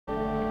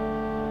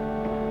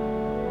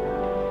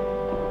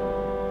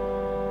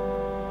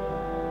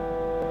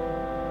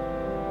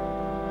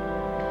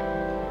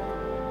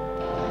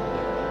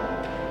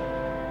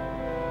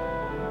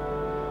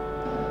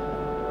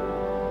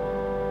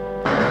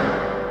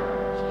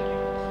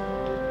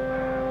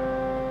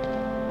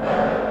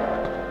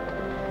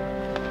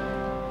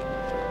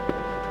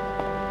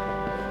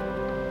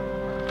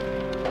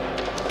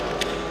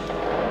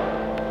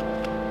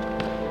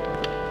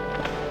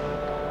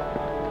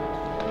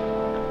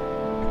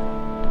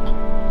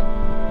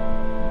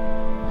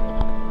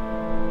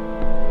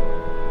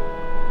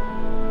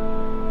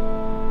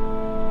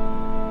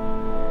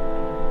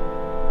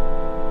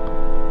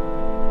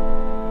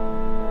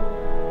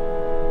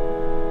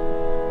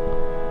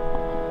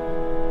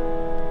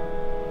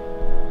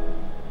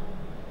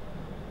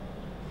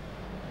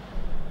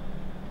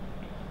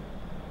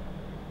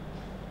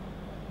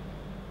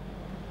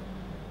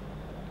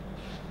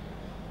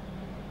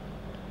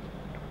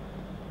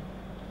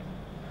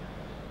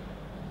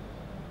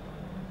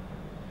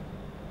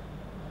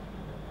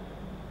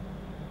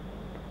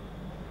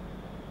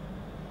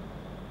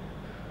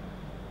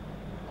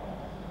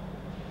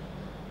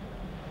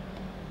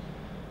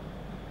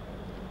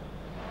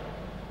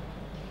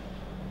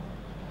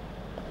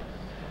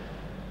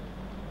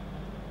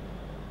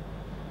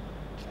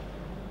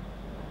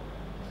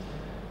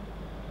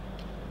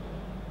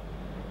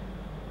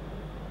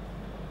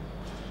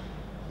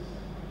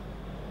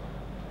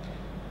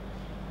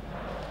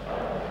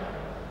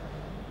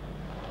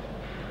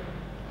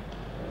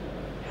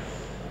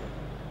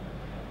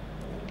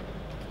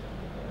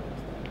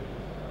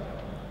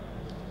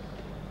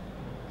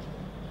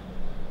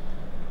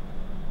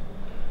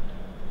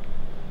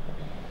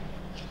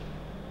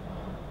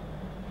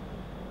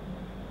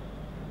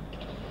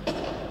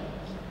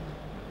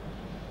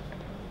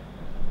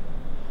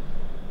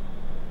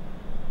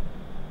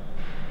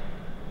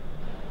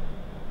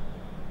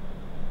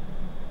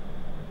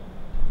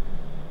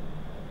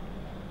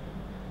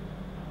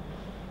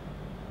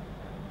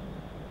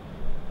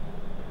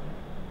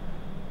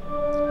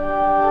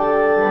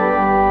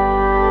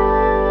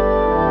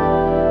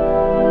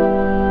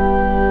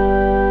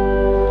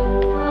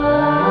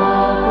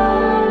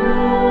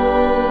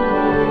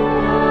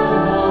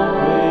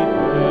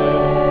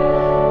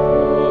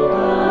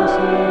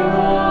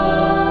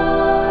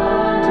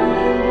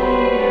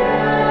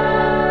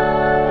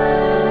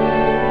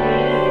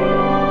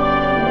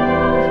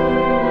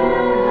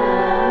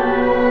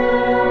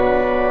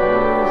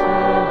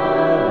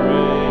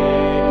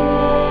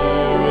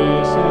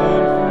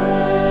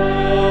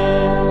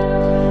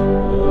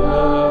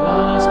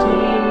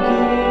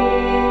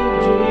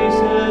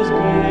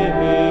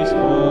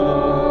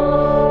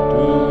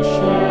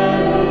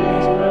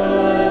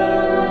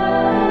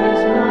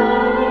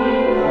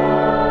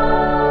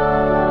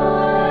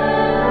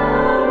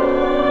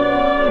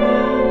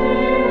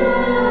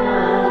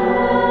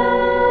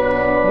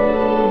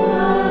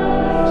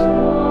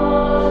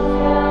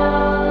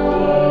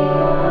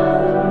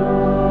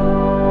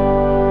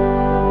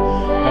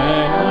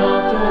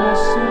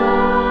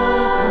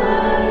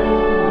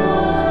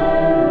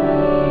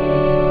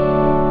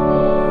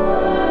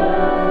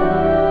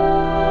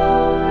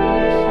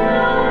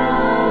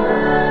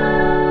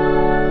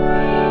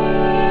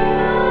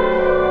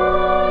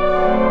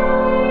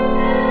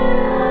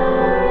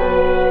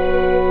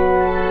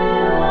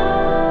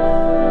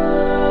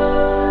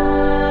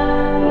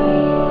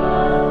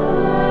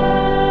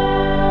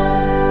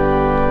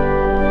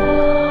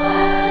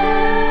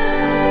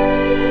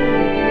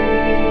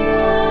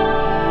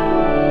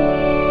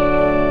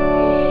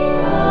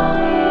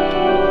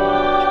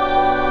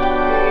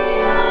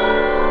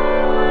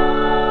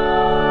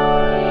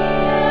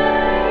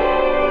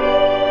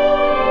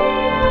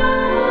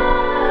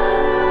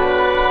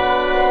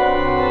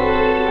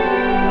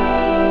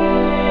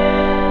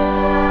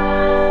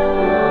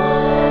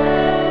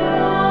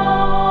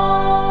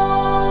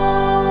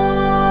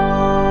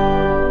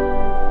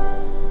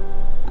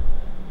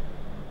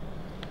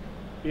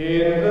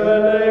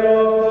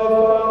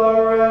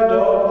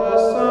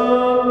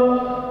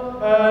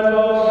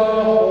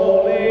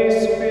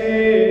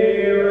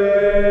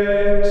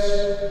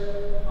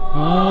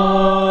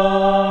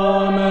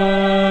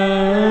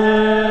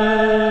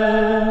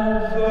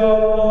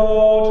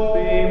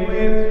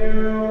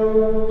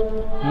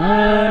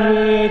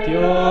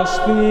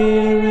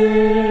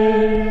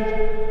Spirit.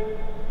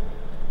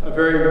 A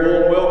very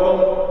warm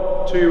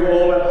welcome to you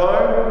all at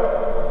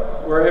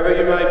home, wherever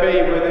you may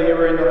be, whether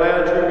you're in the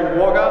lounge room in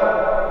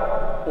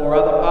Wagga, or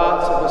other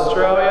parts of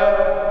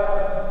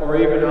Australia, or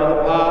even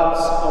other parts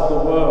of the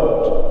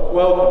world.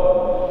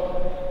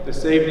 Welcome.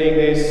 This evening,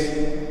 this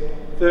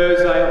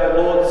Thursday of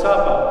the Lord's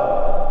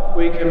Supper,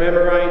 we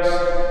commemorate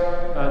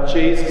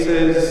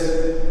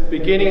Jesus'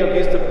 beginning of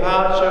his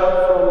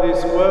departure from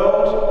this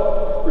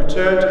world,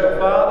 return to the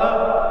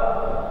Father,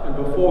 and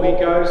before he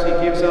goes, he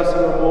gives us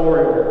a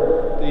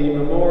memorial, the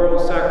memorial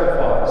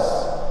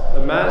sacrifice,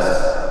 the Mass,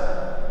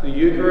 the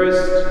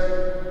Eucharist,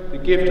 the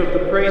gift of the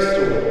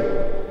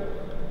priesthood,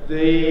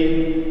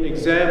 the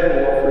example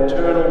of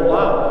fraternal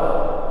love.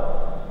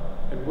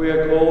 And we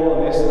are called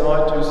on this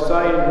night to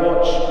stay and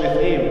watch with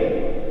him,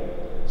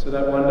 so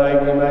that one day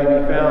we may be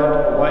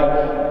found awake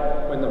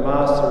when the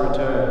Master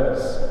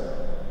returns.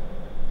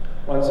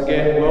 Once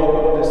again,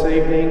 welcome this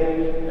evening,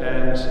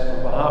 and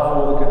on behalf of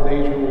all the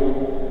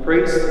Cathedral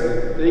priests and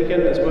the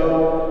deacon as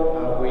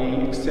well, we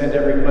extend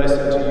every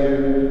blessing to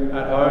you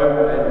at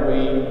home, and we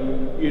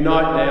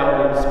unite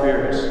now in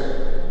spirit.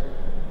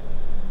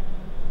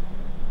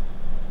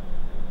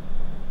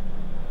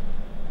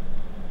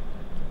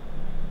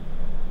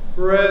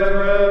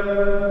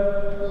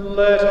 Brethren,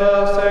 let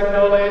us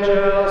acknowledge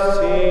our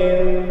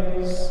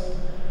sins,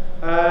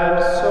 and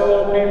so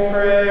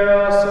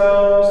prepare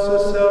ourselves to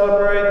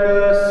celebrate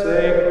the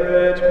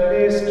sacred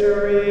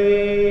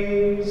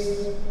mysteries.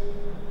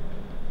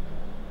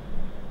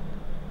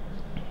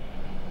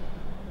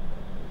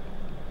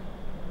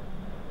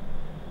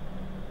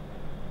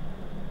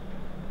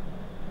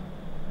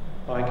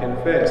 I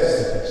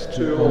confess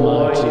to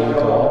Almighty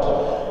God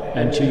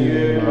and to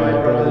you, my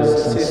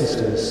brothers and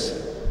sisters,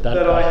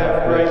 that I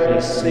have greatly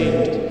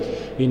sinned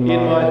in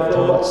my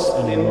thoughts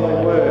and in my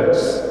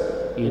words,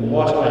 in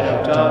what I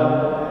have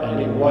done and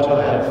in what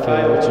I have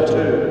failed to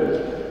do,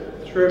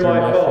 through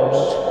my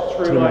fault,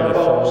 through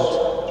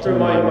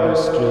my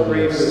most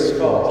grievous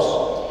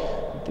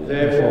fault.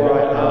 Therefore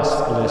I ask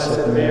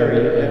Blessed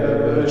Mary, ever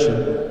Virgin,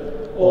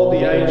 all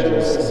the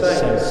angels and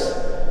saints,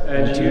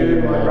 and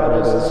you, my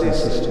brothers and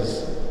sisters,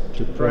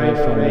 to pray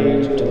for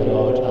me to the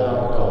Lord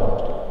our God.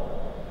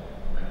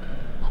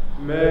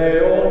 May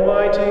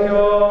Almighty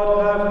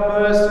God have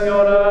mercy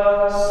on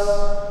us,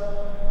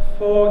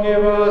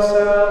 forgive us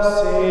our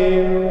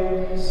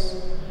sins,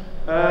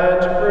 and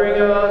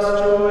bring us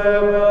to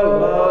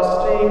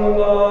everlasting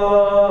life.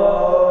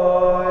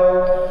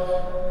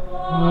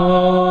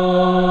 Amen.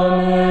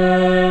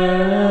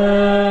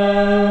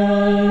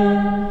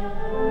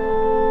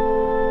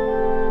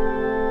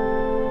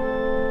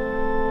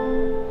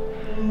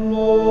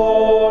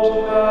 Lord,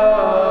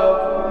 have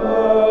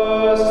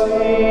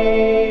mercy.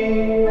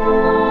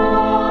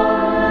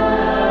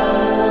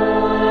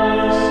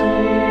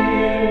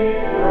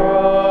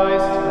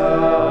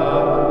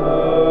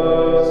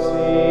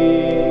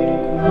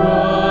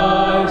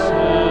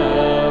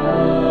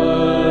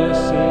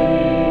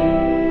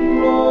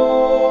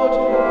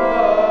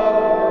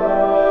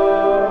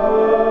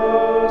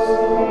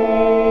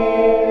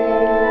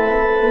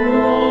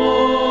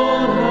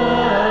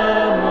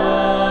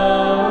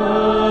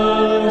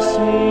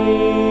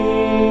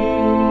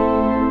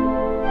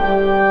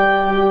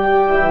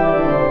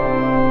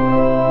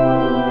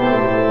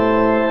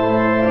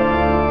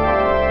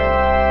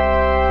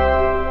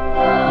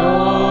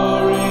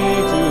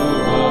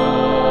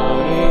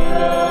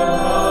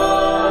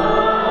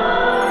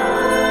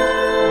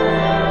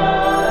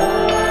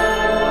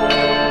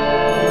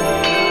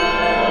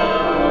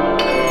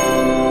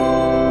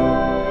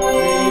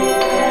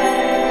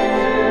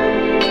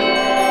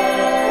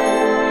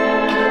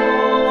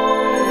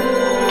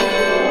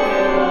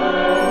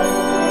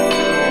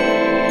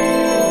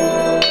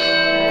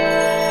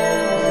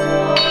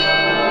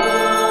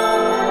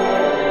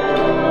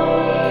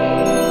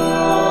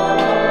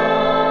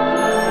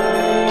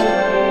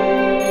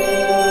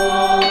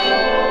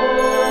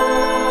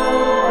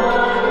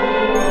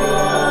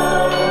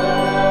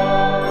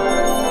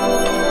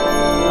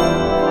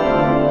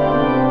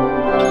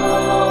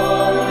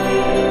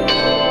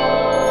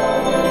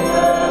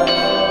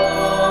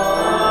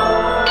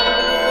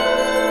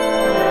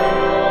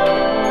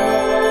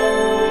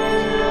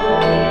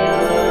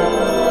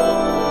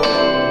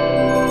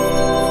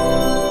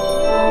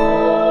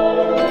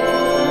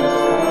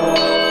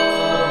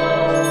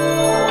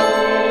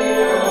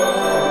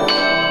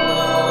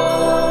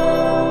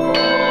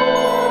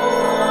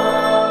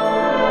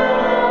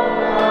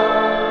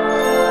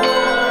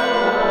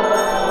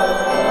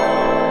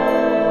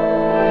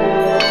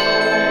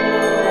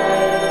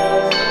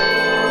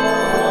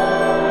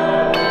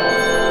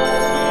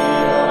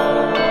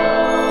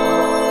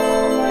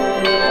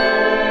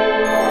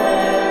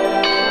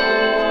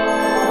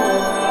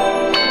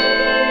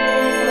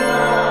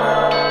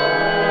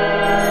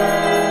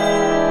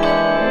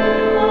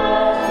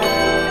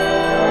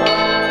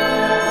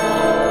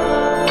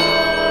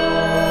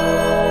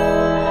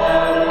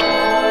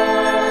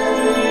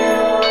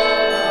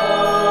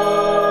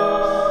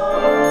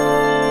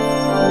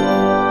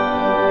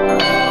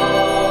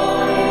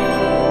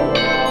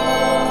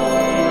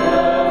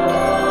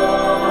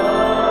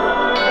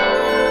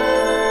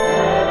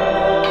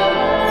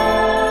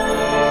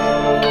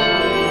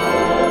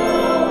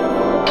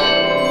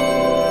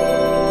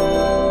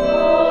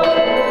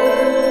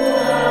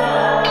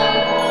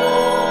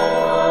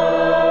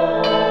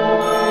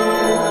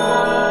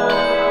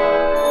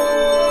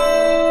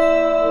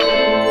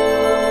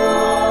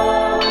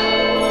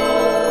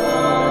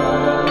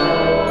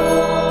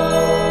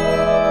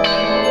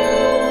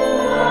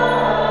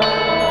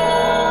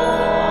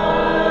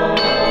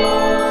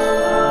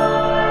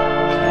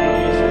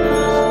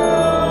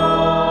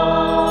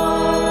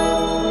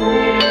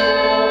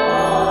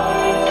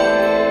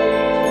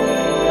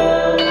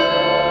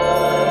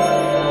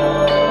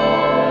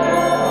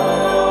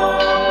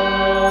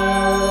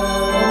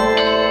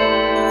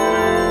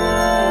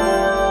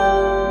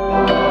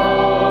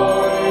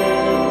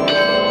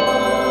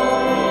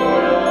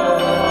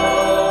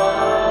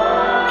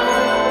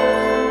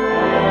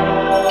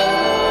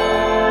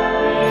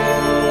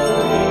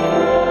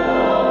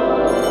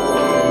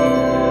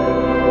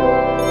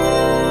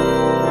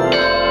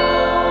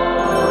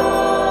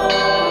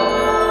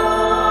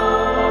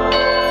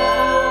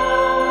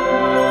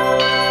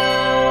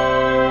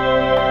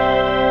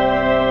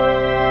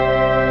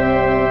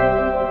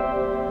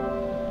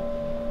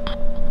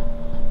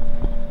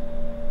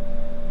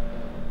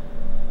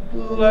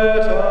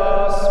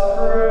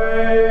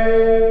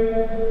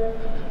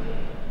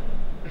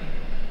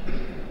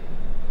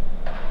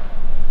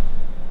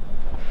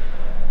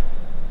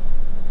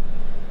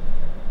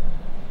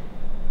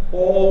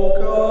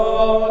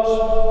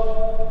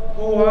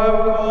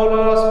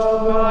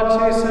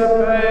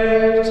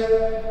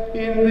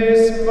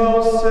 this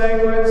most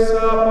sacred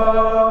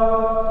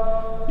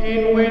supper,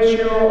 in which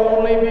your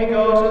only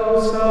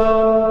begotten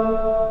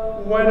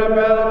Son, when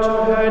about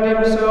to hand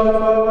himself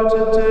over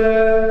to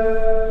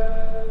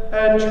death,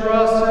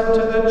 entrusted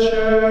to the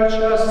Church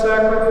a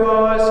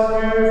sacrifice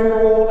new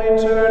for all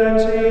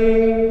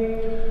eternity,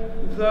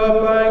 the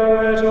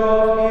banquet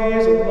of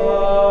his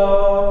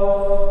love.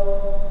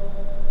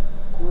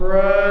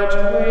 Grant,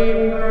 we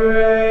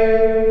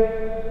pray,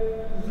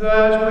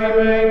 that we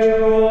may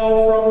draw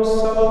from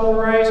so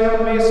great a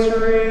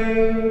mystery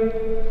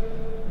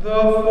the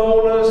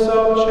fullness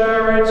of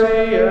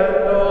charity and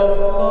of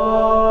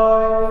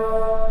life.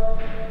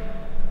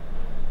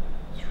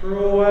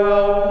 Through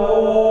our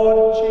Lord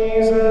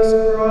Jesus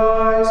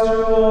Christ,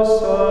 your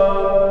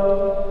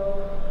Son,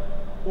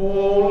 who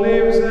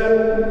lives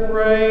and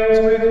reigns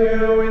with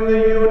you in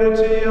the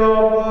unity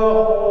of the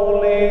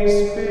Holy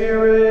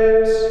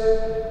Spirit,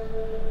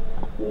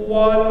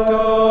 one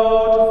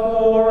God,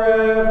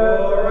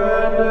 forever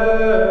and ever.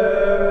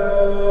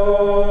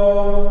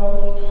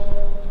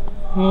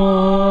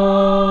 Amen.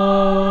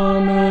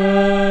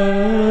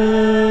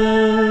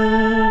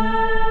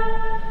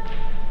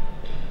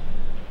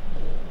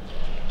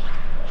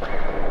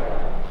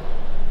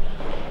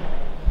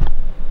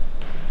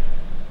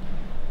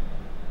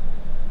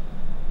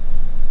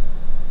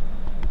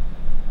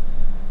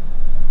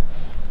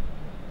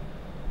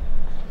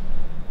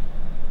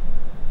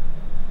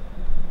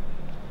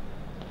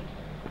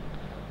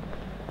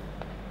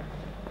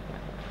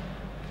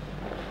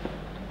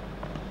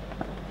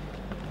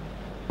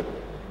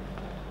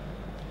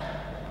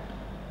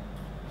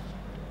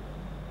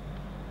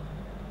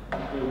 A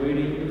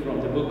reading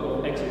from the book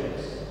of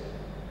Exodus.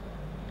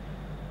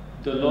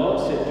 The Lord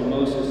said to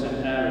Moses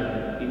and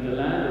Aaron in the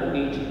land of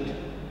Egypt,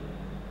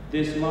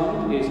 "This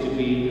month is to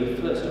be the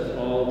first of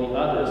all the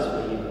others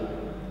for you,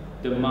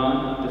 the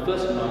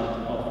first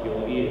month of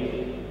your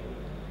year.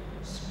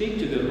 Speak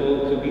to the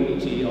whole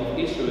community of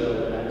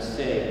Israel and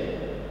say,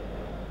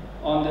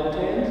 on the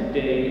 10th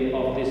day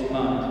of this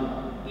month,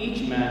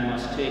 each man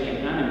must take an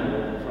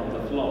animal from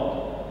the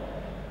flock,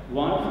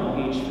 one from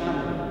each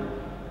family,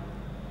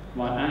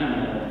 one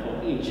animal for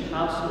each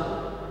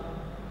household.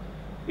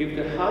 If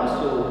the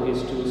household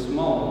is too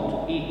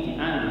small to eat the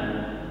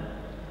animal,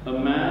 a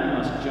man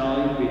must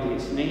join with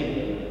his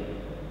neighbor,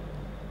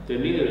 the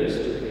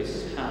nearest to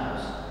his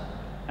house,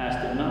 as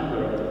the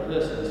number of the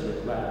persons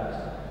requires.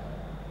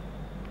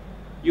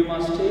 You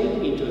must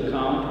take into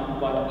account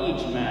what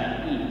each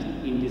man eat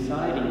in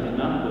deciding the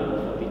number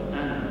for the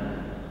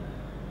animal.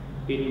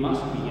 It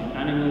must be an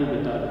animal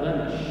without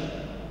blemish,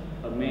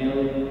 a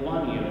male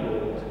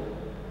 1-year-old.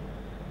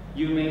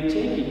 You may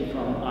take it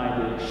from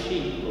either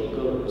sheep or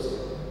goats.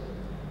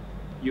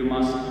 You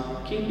must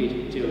keep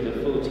it till the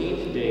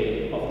 14th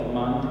day of the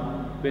month,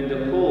 when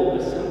the whole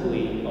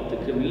assembly of the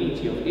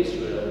community of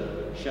Israel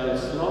shall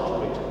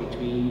slaughter it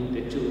between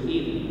the 2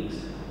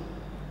 evenings.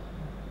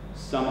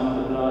 Some of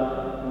the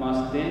blood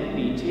must then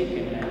be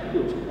taken and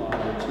put on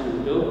the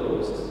 2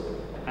 doorposts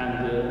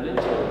and the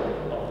lintel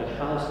of the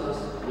houses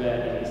where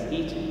it is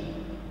eaten.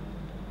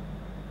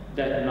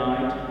 That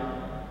night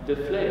the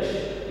flesh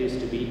is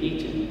to be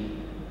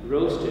eaten,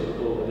 roasted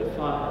over the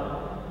fire.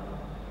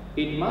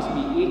 It must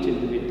be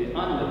eaten with the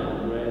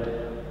unleavened bread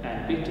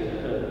and bitter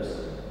herbs.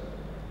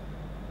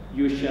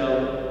 You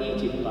shall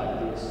eat it like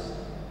this,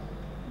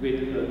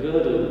 with a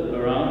girdle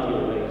around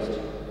your waist,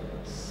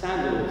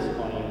 sandals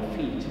on your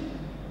feet,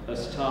 a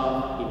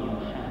staff in your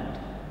hand.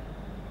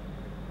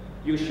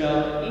 You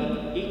shall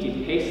eat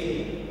it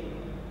hastily.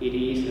 It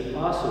is the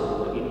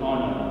Passover in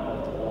honor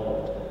of the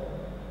Lord.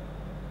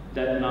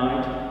 That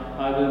night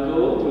I will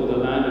go through the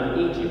land of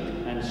Egypt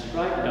and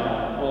strike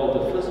down all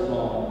the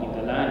firstborn in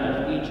the land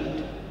of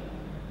Egypt,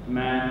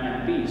 man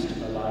and beast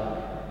alike.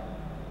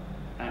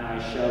 And I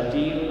shall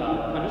deal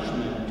out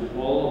punishment to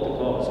all the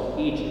gods of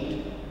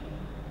Egypt.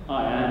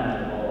 I am the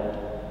Lord.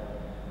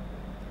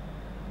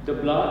 The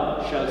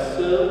blood shall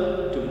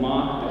serve to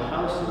mark the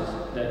houses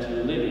that you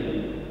live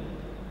in.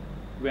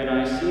 When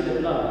I see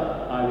the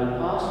blood, I will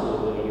pass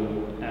over you,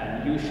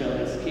 and you shall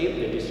escape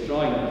the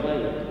destroying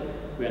plague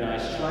when I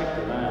strike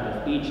the land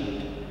of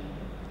Egypt.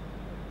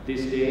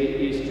 This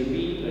day is to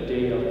be a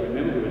day of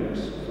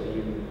remembrance for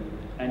you,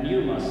 and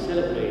you must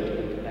celebrate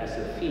it as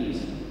a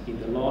feast in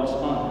the Lord's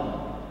honor.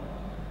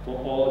 For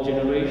all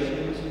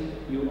generations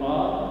you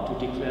are to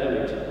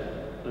declare it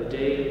a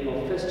day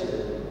of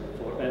festival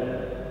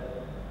forever."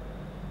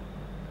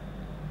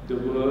 The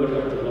word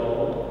of the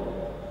Lord.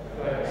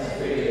 Thanks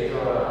be to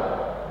God.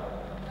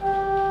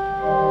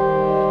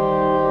 Amen.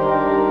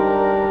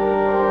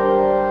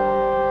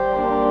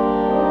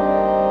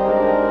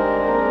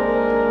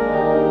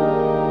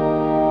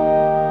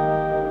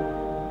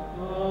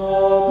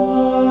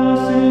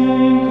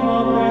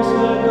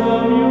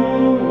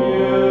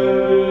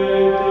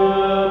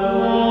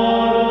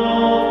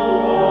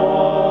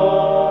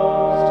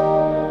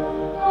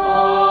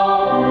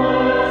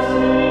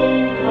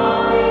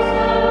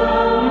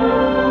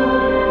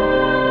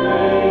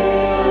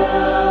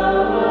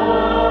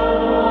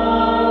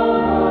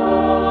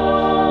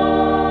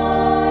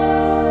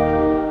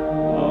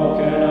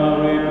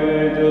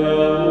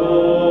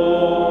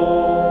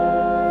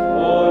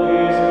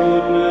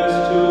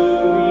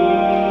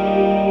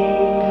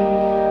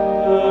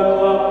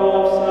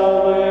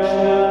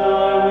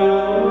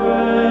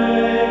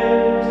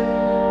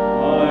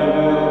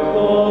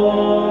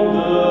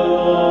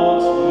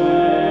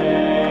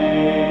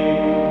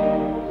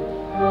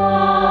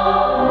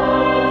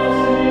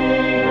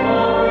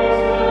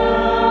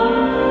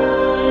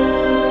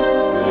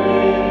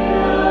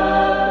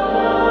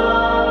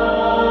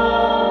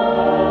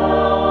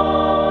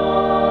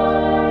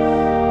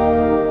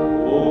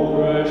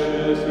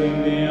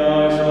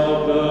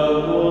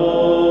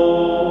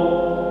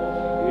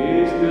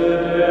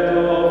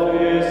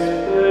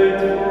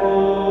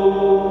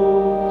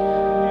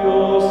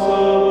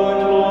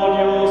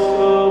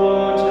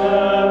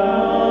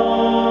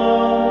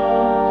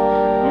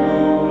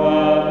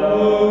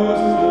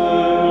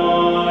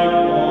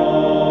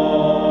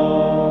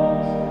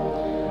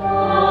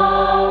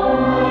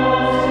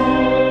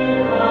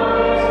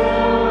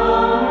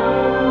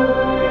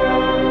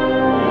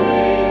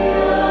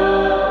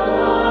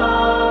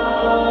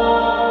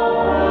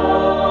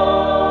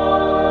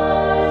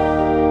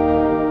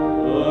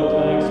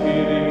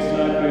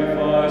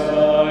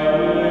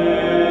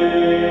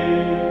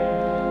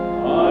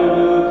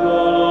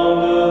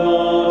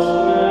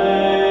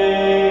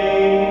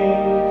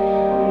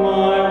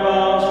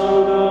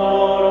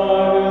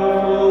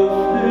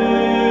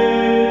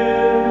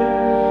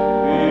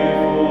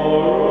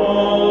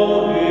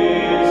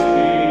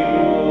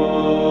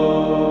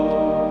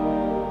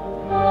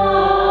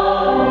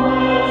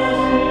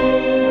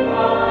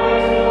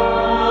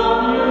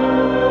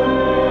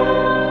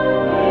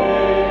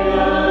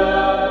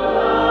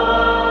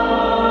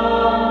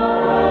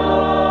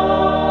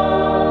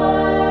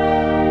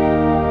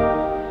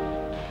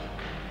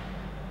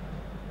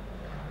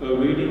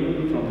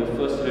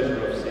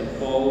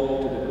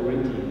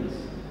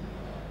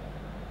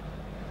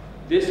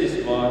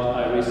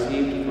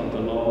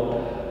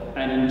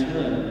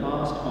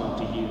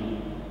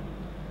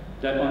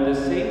 that on the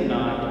same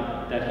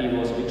night that he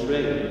was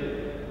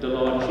betrayed, the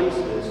Lord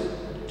Jesus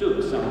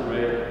took some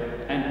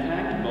bread and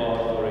thanked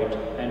God for it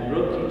and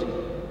broke it,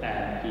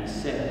 and he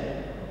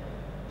said,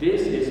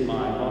 "This is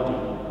my body,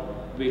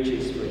 which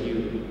is for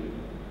you.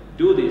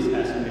 Do this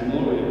as a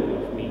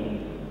memorial of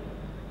me."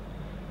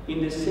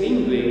 In the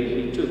same way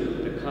he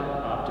took the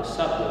cup after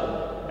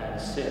supper and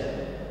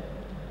said,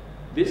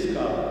 "This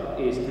cup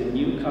is the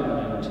new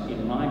covenant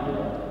in my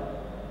blood.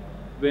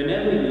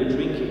 Whenever you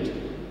drink it,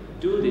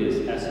 do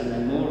this as a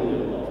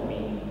memorial of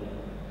me.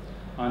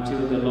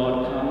 Until the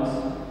Lord comes,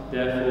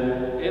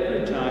 therefore,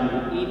 every time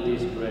you eat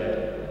this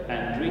bread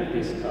and drink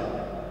this cup,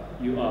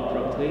 you are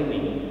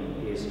proclaiming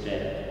his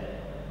death."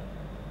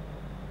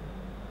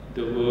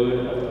 The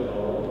word of the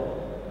Lord.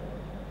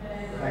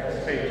 Thanks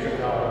be to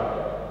God.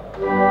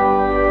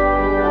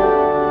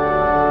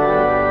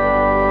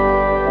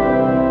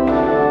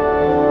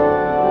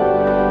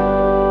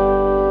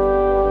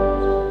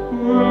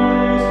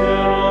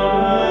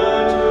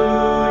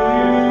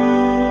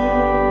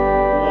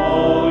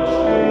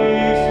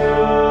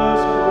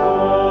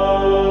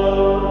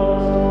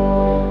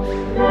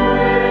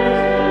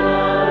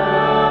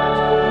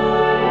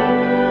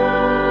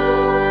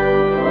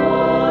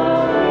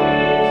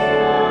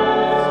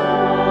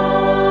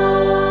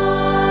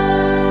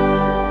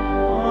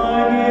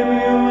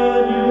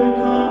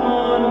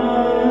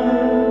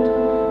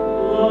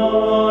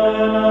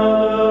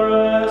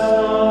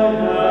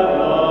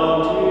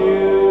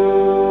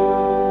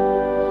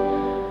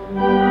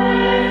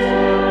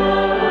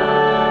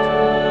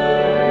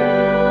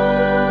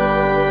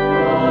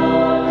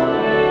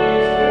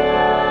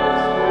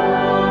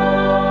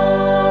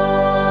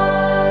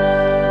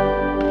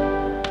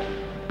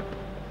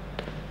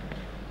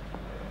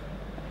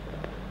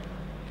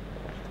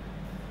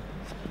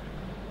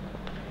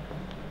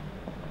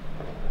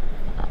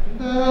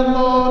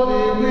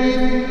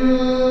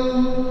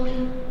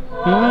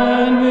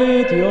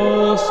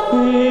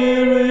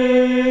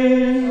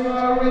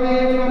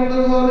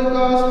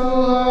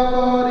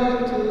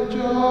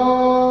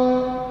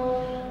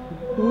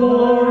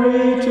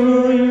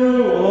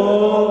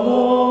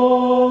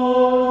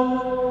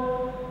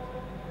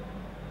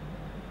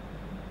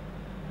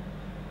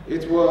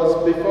 It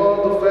was before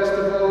the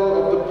festival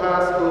of the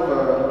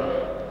Passover,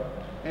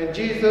 and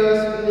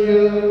Jesus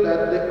knew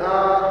that the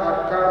hour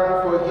had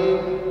come for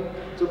him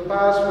to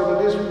pass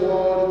from this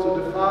world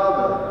to the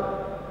Father.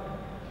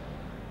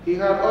 He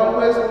had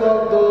always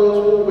loved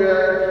those who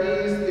were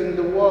his in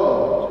the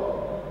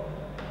world,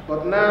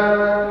 but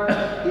now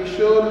he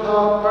showed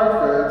how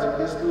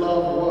perfect his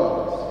love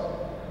was.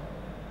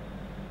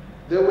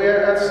 They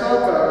were at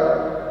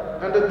supper,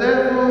 and the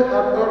devil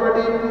had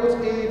already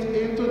put it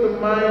into the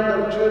mind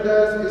of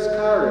Judas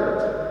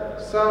Iscariot,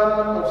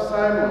 son of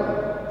Simon,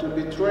 to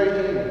betray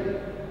him.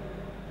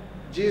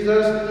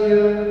 Jesus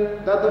knew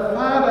that the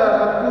Father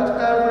had put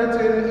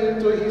everything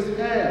into his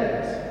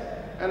hands,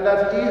 and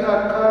that he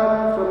had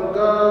come from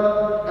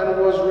God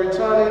and was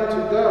returning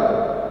to God.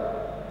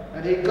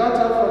 And he got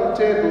up from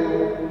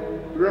table,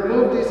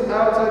 removed his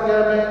outer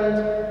garment,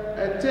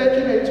 and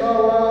taking a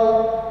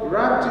towel,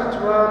 wrapped it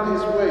round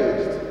his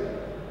waist.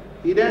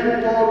 He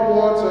then poured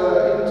water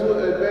into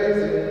a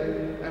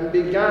basin and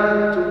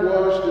began to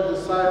wash the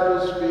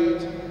disciples'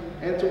 feet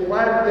and to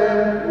wipe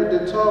them with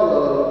the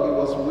towel he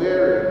was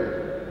wearing.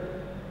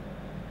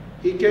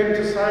 He came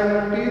to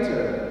Simon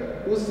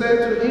Peter, who said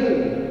to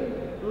him,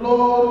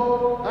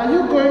 "Lord, are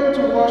you going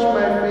to wash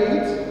my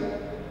feet?"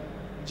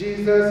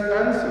 Jesus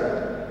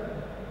answered,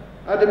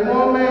 "At the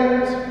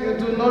moment you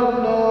do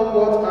not know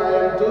what I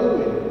am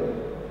doing,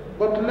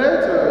 but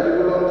later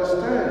you will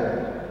understand."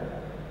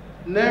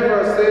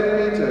 "Never," said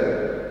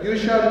Peter, "you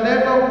shall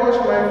never wash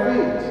my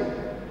feet."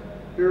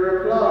 He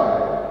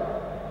replied,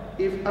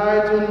 "If I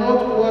do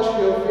not wash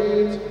your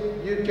feet,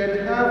 you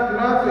can have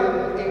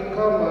nothing in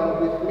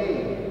common with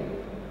me."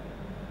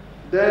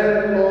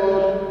 "Then,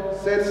 Lord,"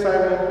 said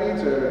Simon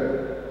Peter,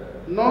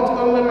 "not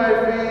only my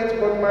feet,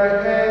 but my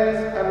hands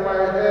and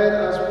my head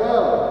as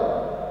well."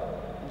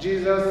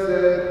 Jesus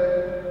said,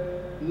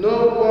 "No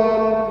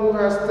one who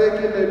has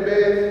taken a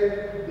bath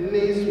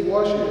needs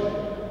washing.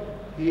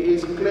 He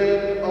is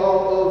clean all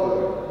over.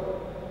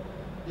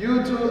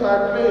 You too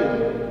are clean,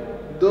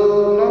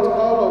 though not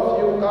all of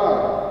you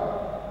are."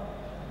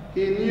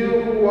 He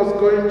knew who was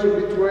going to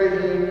betray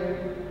him.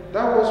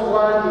 That was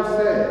why he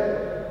said,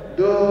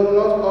 "Though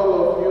not all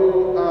of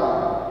you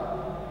are."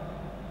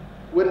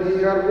 When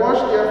he had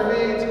washed their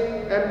feet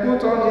and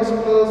put on his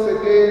clothes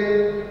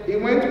again, he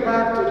went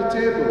back to the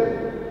table.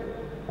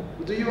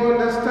 "Do you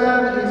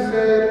understand," he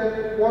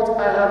said, "what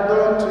I have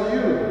done to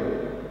you?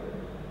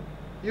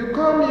 You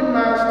call me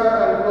Master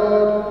and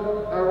Lord,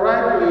 and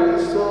rightly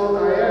so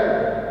I am.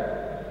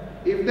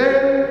 If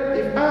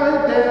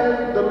I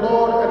then, the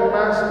Lord and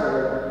Master,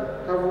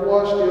 have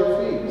washed your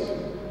feet,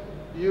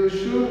 you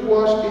should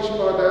wash each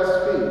other's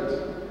feet.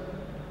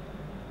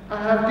 I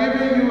have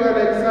given you an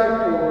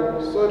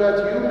example so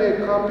that you may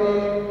copy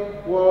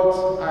what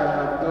I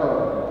have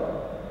done."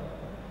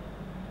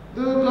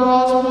 The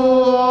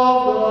Gospel of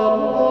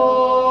the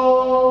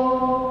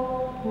Lord.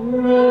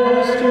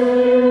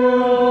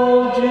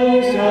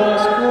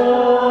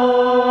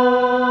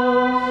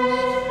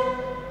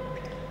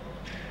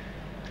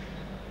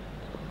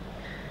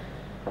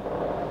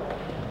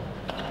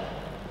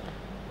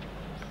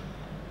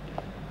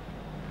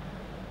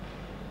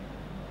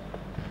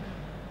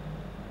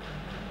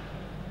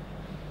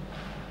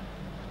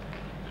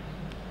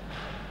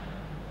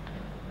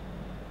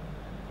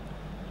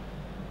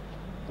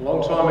 A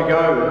long time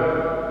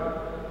ago,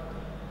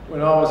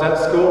 when I was at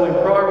school, in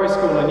primary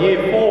school in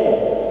year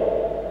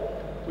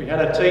 4, we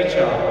had a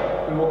teacher,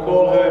 and we'll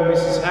call her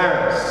Mrs.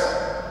 Harris.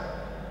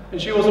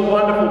 And she was a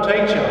wonderful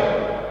teacher.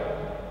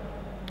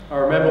 I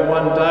remember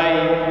one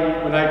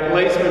day when a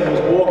policeman was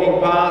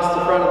walking past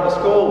the front of the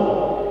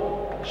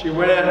school, she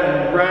went out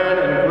and ran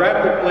and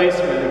grabbed the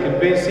policeman and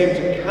convinced him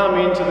to come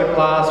into the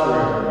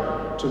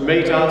classroom to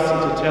meet us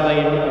and to tell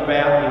him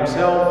about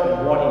himself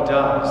and what he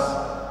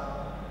does.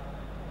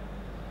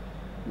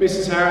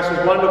 Mrs. Harris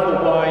was wonderful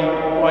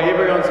by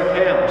everyone's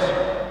account.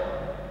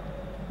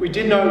 We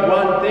did know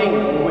one thing,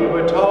 or we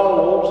were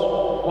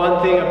told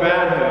one thing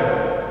about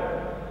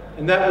her,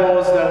 and that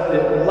was that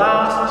the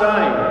last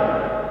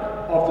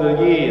day of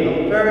the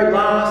year, the very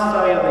last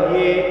day of the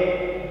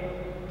year,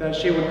 that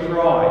she would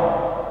cry.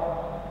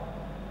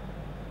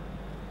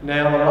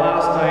 Now the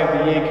last day of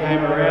the year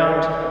came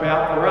around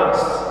about for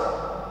us.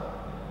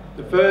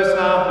 The first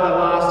half of the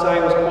last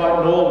day was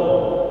quite normal.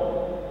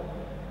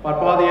 But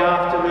by the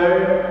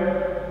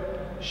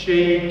afternoon,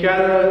 she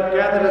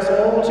gathered us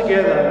all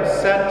together and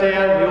sat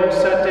down. We all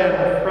sat down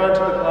in the front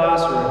of the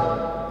classroom.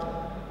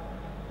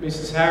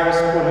 Mrs. Harris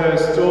put her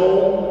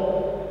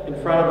stool in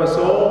front of us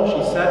all.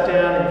 She sat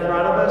down in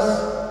front of us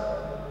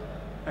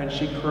and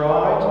she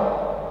cried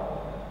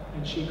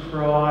and she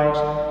cried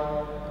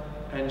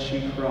and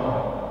she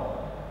cried.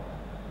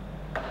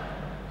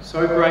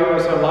 So great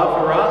was her love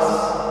for us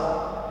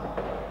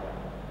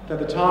that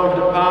the time of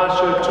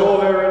departure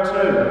tore her in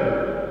two.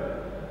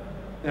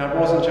 Now, it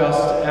wasn't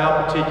just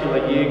our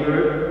particular year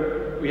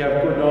group. We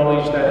have good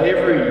knowledge that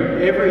every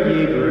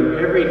year group,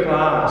 every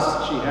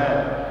class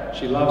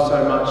she loved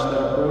so much that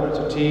it brought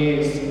her to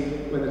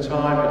tears when the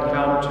time had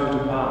come to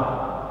depart.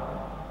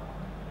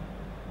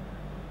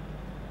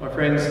 My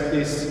friends,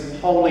 this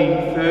Holy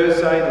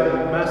Thursday,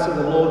 the Mass of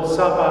the Lord's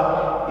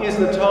Supper, is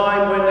the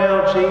time when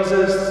now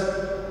Jesus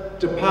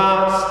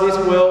departs this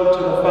world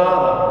to the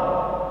Father.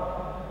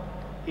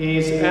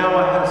 His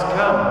hour has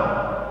come.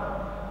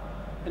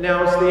 And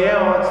now it's the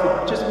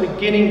hour, it's just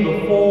beginning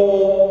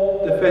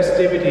before the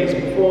festivities,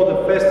 before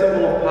the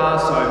festival of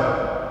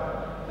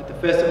Passover. At the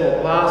festival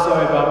of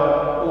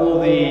Passover, all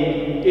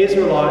the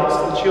Israelites,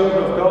 the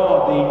children of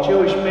God, the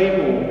Jewish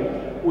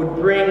people, would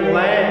bring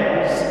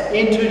lambs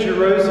into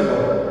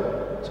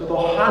Jerusalem. So the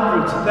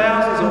hundreds,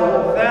 thousands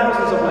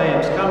of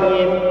lambs coming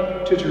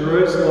in to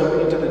Jerusalem,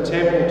 into the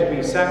temple to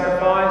be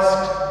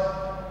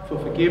sacrificed for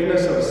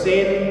forgiveness of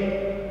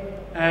sin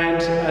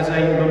and as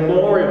a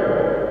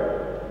memorial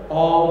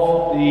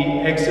of the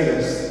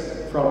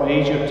Exodus from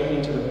Egypt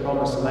into the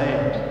Promised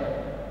Land.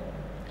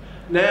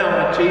 Now,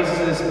 at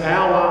Jesus'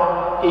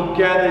 hour, he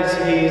gathers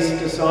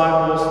his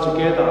disciples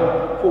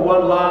together for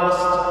one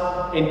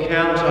last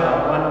encounter,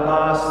 one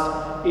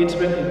last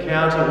intimate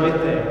encounter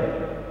with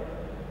them.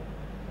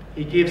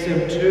 He gives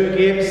them 2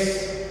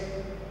 gifts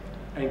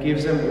and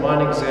gives them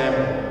one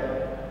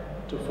example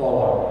to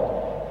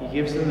follow. He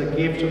gives them the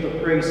gift of the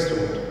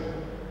priesthood,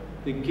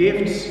 the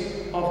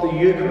gift of the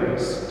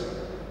Eucharist,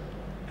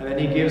 and then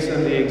he gives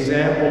them the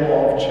example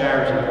of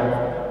charity,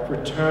 of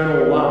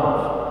fraternal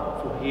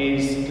love for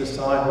his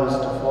disciples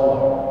to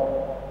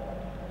follow.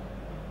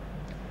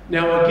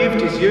 Now, a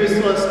gift is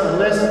useless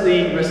unless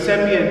the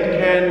recipient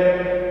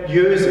can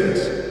use it.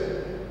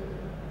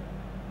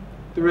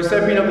 The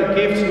recipient of the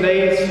gift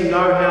needs to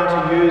know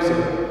how to use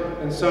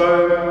it. And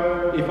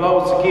so, if I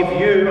was to give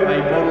you a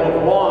bottle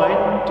of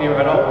wine, dear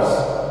adults,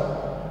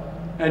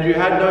 and you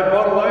had no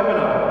bottle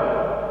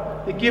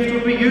opener, the gift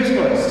would be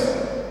useless,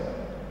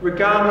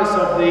 regardless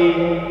of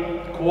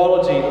the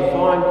quality, the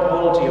fine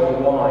quality of the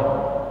wine.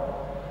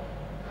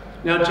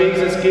 Now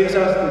Jesus gives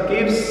us the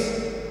gifts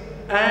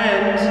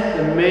and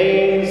the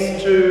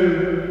means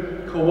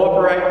to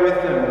cooperate with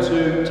them,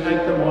 to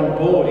take them on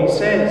board. He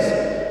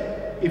says,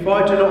 if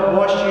I do not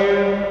wash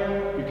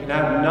you, you can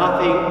have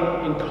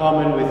nothing in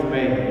common with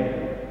me.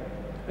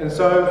 And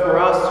so for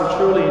us to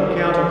truly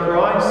encounter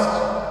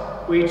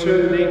Christ, we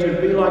too need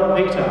to be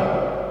like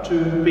Peter,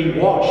 to be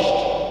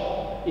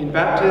washed in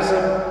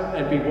baptism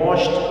and be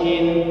washed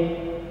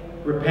in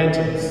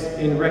repentance,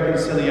 in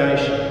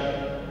reconciliation.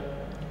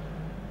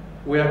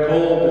 We are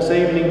called this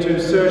evening to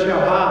search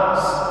our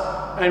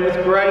hearts and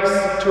with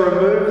grace to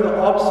remove the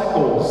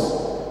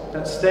obstacles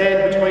that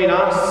stand between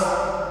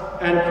us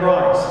and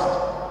Christ.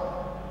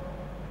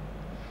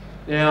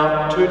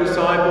 Now, 2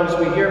 disciples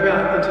we hear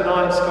about in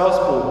tonight's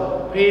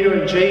Gospel, Peter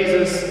and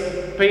Judas.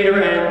 Peter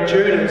and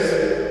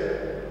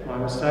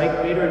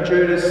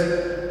Judas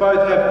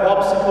both have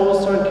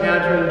obstacles to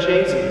encountering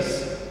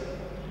Jesus.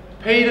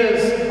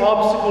 Peter's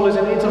obstacle is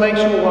an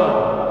intellectual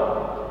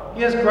one.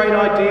 He has great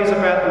ideas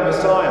about the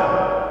Messiah.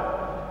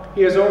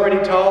 He's already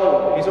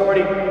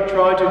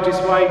tried to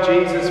dissuade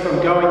Jesus from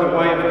going the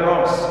way of the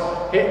cross.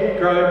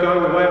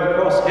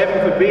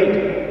 Heaven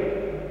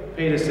forbid,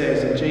 Peter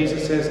says, and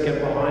Jesus says, get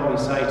behind me,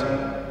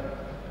 Satan.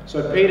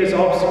 So Peter's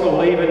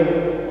obstacle,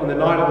 even on the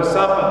night of the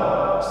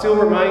supper, still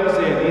remains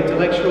there. The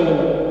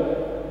intellectual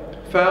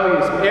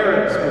failures,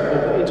 errors,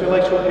 the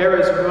intellectual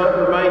errors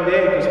remain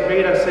there because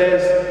Peter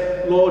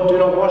says, Lord, do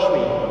not wash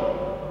me.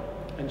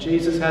 And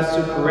Jesus has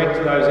to correct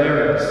those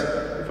errors.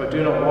 If I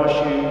do not wash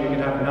you, you can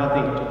have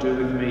nothing to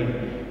do with me.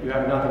 You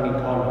have nothing in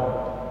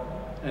common.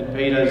 And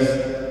Peter's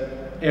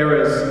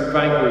errors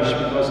vanquish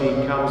because he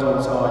comes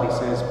on side. He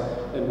says,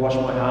 then wash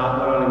my heart,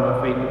 not only my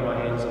feet, but my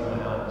hands and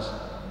my heart.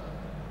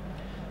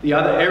 The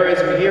other errors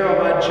we hear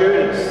about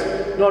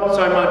Judas, not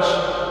so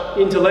much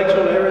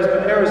intellectual errors,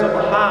 but errors of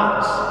the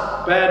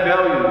heart, bad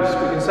values,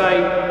 we can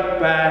say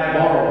bad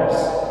morals.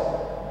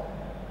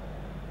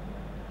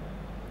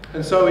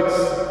 And so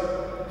it's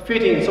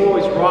fitting, it's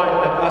always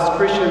right that us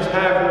Christians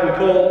have what we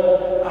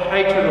call a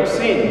hatred of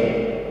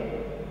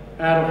sin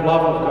out of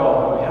love of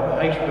God. We have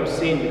a hatred of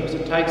sin because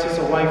it takes us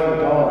away from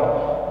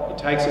God. It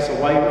takes us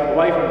away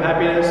from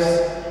happiness,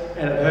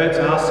 and it hurts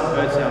us and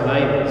hurts our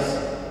neighbours.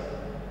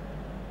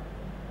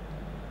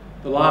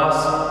 The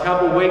last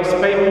couple of weeks,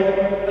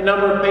 a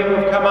number of people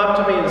have come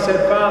up to me and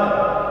said,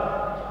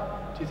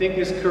 Father, do you think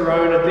this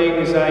corona thing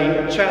is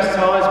a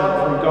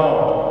chastisement from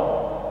God?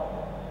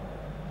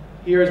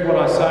 Here is what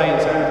I say and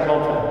say with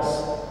confidence.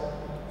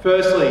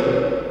 Firstly,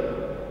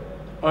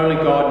 only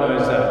God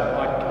knows that.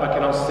 I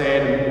cannot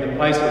stand in the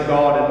place of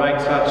God and make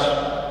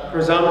such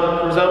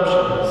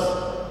presumptions.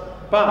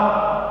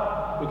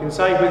 But we can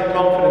say with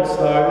confidence,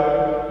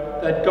 though,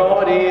 that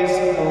God is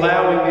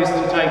allowing this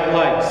to take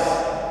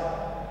place.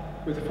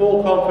 With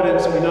full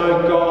confidence, we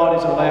know God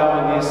is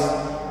allowing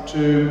this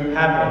to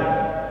happen.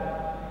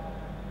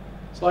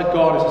 It's like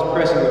God is just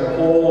pressing the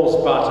pause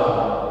button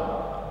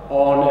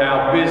on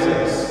our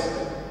business,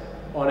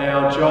 on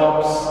our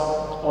jobs,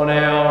 on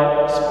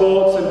our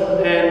sports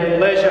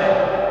and leisure,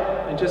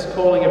 and just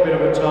calling a bit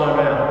of a time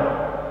out.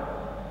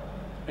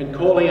 And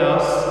calling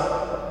us,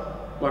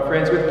 my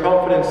friends, with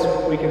confidence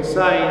we can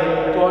say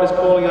that God is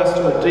calling us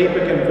to a deeper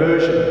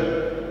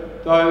conversion.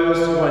 Those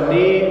who are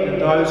near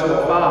and those who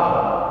are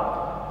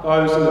far.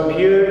 Those in the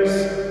pews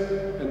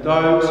and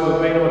those who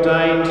have been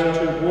ordained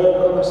to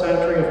walk on the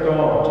sanctuary of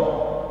God.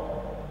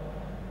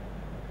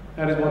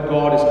 That is what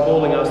God is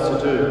calling us to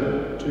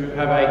do, to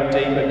have a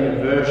deeper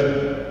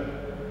conversion.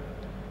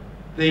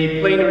 The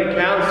plenary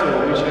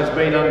council, which has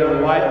been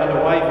underway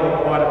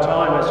for quite a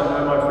time, as you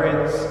know, my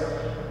friends,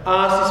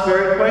 asked this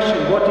very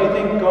question: what do you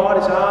think God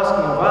is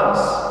asking of us?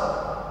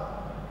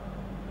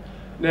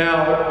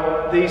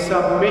 Now, the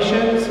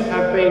submissions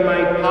have been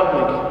made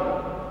public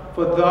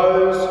for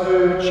those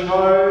who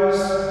chose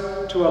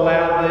to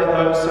allow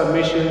those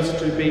submissions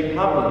to be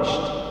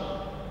published.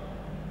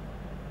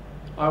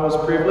 I was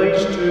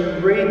privileged to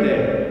read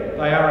them.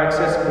 They are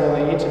accessible on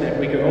the internet.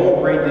 We can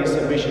all read these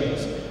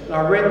submissions. And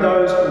I read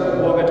those from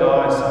the Wagga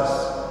Diocese.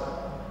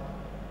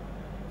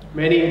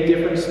 Many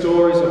different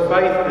stories of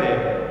faith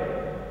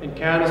there.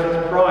 Encounters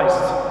with Christ,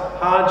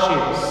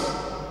 hardships,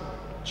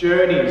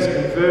 journeys,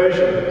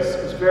 conversions.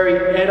 It's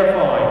very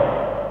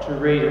edifying to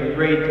read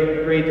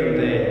them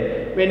there.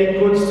 Many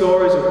good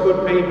stories of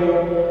good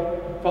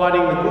people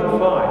fighting the good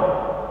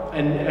fight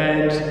and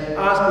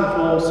asking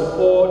for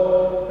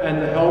support and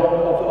the help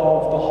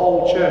of the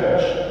whole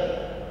church.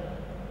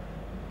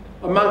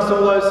 Amongst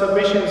all those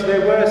submissions,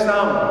 there were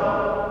some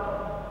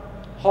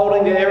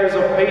holding the errors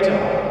of Peter,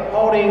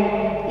 holding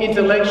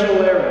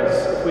intellectual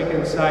errors, if we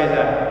can say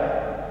that.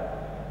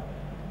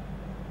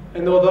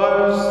 And there were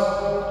those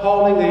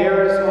holding the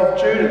errors of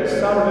Judas,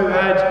 some who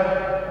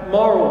had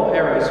moral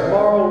errors,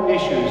 moral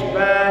issues,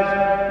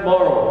 bad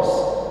morals.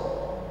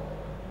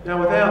 Now,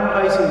 without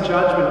placing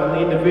judgment on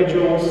the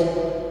individuals,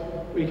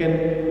 we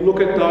can look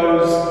at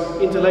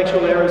those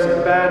intellectual errors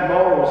and bad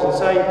morals and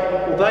say,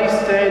 well, they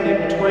stand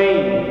in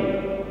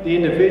between the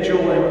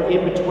individual and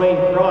in between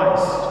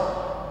Christ.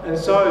 And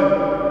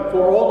so,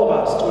 for all of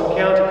us to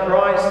encounter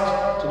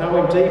Christ, to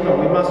know Him deeper,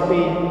 we must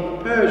be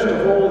purged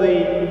of all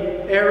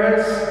the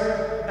errors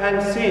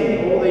and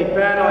sin, all the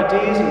bad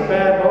ideas and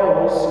bad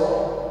morals,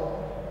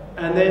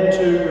 and then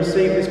to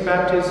receive this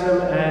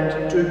baptism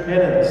and do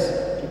penance,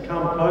 to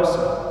come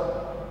closer.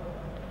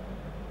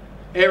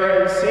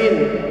 Error and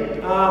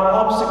sin are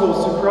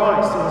obstacles to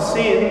Christ, and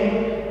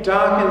sin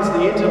darkens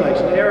the intellect,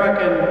 and error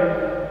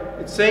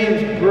can, it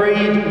seems,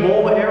 breed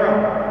more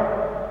error.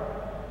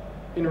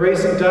 In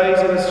recent days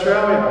in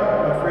Australia,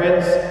 my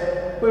friends,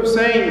 we've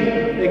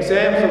seen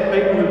examples of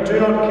people who do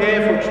not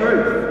care for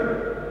truth,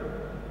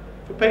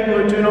 for people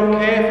who do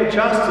not care for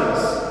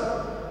justice,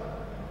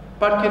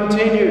 but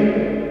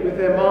continue with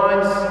their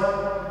minds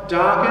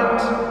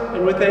darkened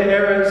and with their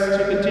errors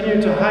to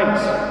continue to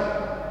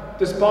hate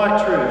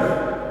despite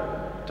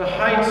truth, to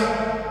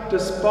hate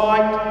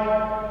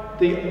despite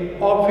the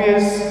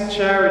obvious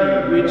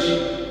charity which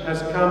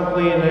has come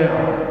clear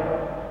now.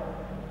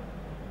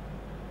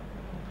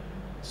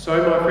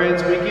 So, my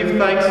friends, we give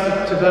thanks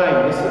today,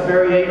 this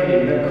very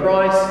evening, that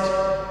Christ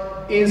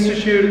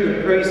instituted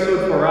the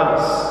priesthood for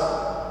us,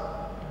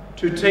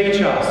 to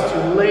teach us,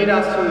 to lead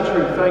us to the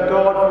truth. Thank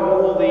God for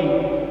all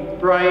the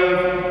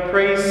brave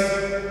priests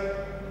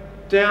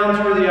down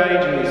through the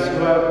ages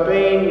who have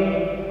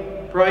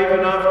been brave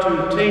enough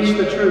to teach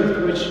the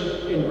truth which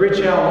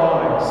enrich our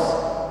lives.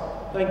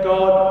 Thank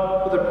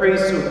God for the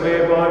priesthood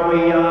whereby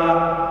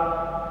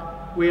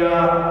we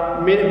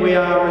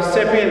are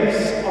recipients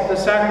of the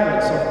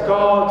sacraments of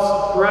God's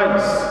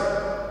grace.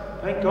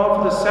 Thank God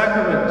for the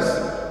sacraments,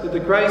 that the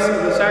grace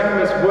of the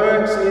sacraments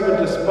works even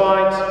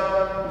despite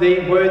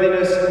the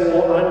worthiness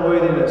or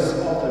unworthiness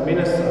of the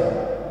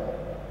minister.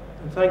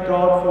 And thank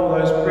God for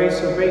those priests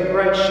who have been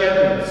great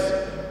shepherds,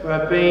 who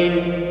have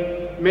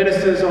been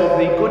ministers of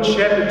the Good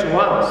Shepherd to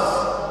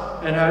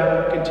us, and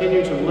who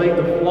continue to lead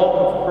the flock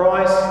of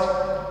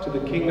Christ to the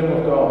kingdom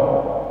of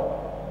God.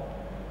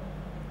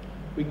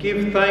 We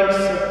give thanks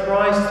that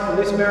Christ on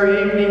this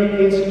very evening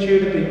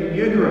instituted the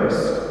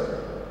Eucharist.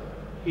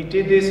 He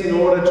did this in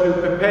order to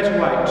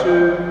perpetuate,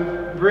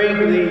 to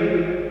bring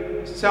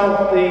the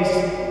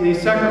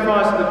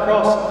sacrifice of the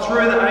cross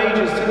through the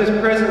ages to this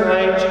present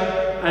age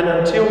and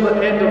until the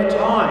end of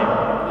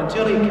time,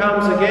 until he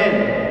comes again.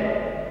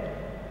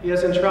 He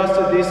has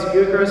entrusted this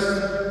Eucharist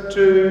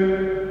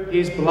to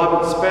his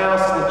beloved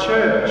spouse, the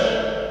Church,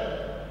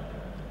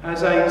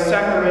 as a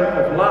sacrament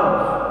of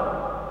love,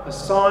 a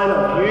sign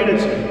of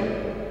unity.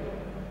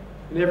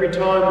 And every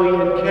time we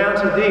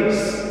encounter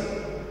this,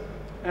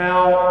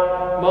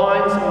 our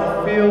minds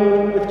are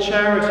filled with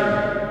charity.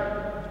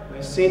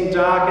 Where sin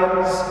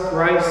darkens,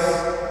 grace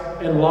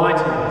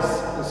enlightens.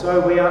 And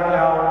so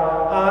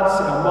our hearts,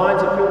 our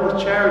minds are filled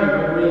with charity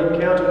when we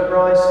encounter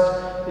Christ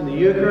in the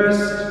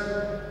Eucharist,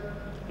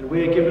 and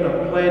we are given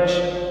a pledge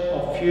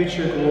of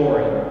future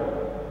glory.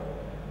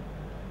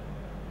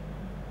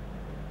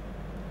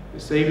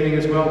 This evening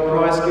as well,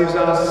 Christ gives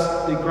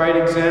us the great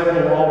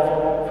example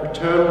of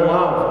fraternal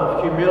love,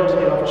 of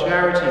humility, of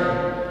charity,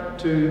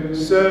 to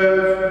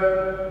serve,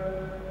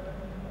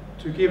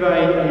 to give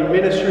a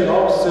ministry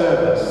of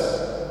service,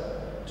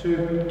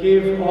 to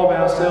give of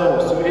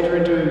ourselves, to enter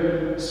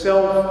into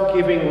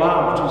self-giving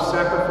love, to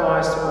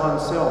sacrifice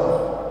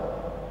oneself.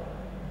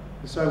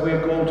 And so we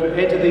are called to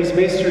enter these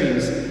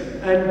mysteries,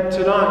 and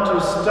tonight to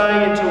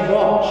stay and to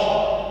watch.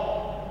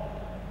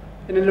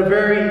 And in a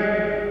very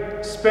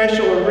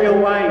special and real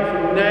way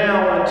from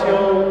now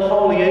until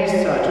Holy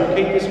Easter, to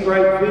keep this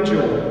great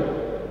vigil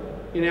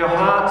in our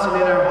hearts and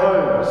in our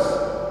homes,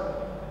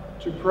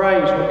 to pray,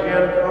 to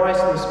encounter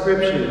Christ in the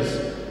Scriptures,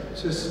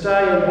 to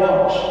stay and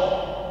watch.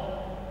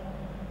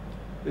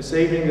 This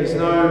evening there's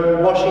no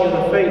washing of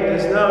the feet,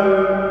 there's no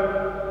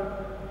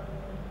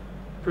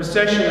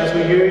procession as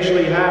we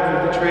usually have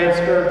with the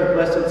transfer of the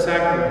Blessed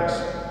Sacrament.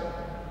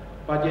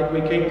 But yet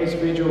we keep this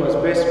vigil as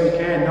best we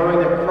can, knowing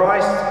that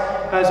Christ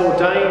has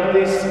ordained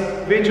this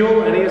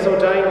vigil and he has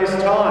ordained this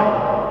time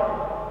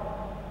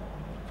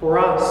for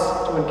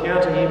us to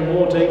encounter him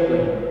more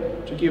deeply,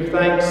 to give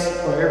thanks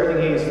for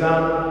everything he has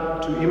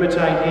done, to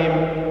imitate him,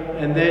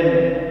 and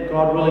then,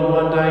 God willing,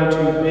 one day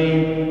to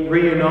be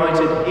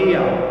reunited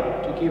here,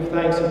 to give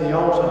thanks at the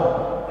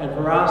altar, and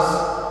for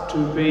us to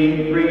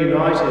be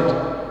reunited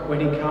when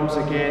he comes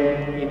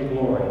again in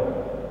glory.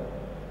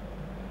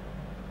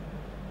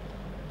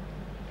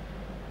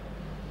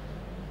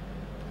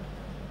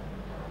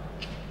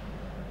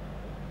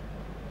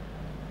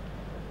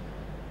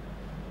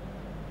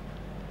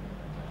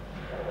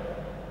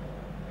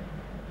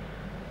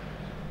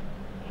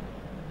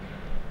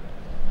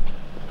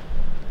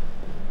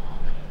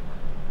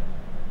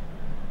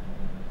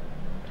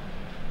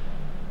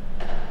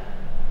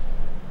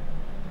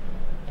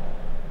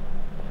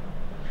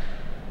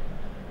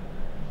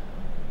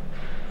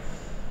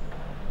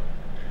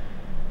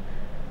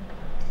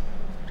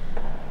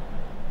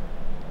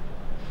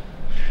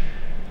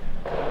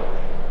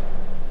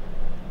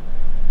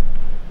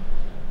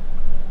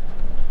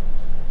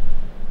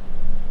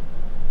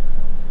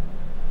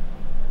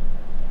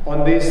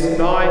 On this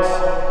night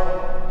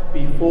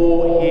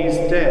before his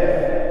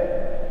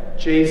death,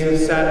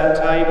 Jesus sat at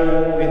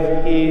table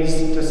with his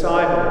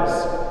disciples,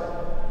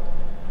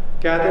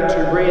 gathered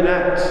to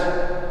reenact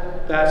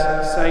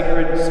that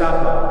sacred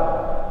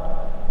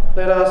supper.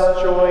 Let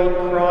us join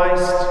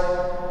Christ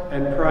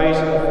and pray to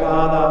the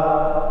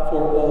Father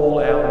for all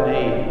our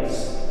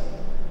needs.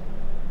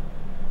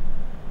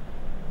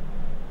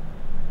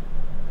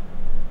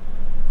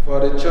 For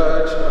the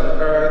Church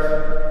on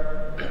earth,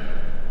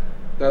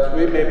 that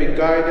we may be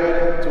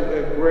guided to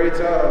a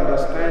greater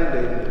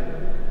understanding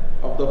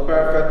of the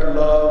perfect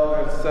love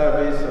and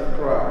service of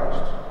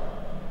Christ.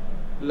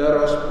 Let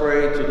us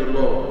pray to the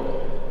Lord.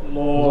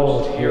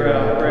 Lord, hear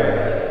our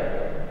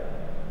prayer.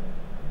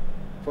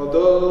 For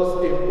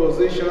those in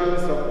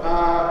positions of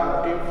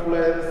power and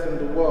influence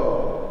in the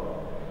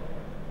world,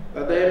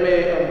 that they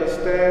may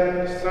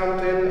understand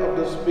something of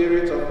the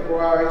Spirit of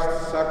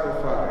Christ's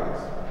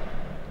sacrifice,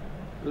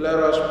 let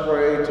us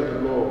pray to the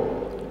Lord.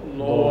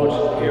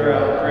 Lord, hear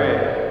our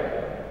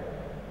prayer.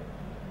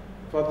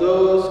 For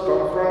those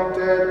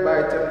confronted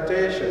by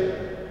temptation,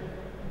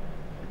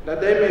 that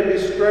they may be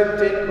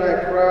strengthened by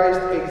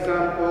Christ's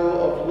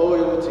example of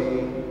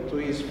loyalty to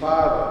his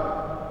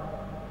Father,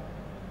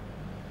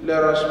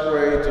 let us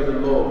pray to the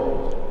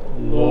Lord.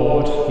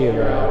 Lord,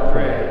 hear our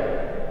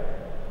prayer.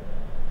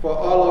 For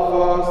all of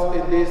us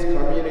in this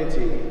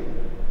community,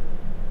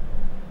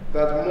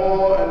 that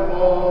more and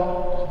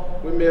more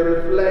we may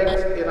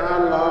reflect in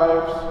our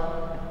lives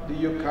the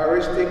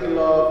Eucharistic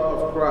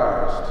love of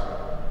Christ.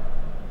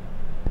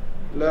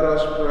 Let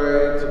us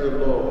pray to the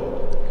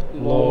Lord.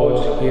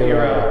 Lord, hear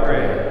our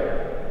prayer.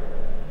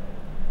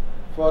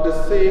 For the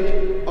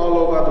sick all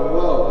over the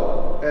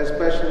world,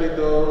 especially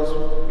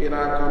those in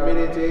our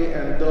community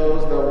and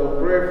those that we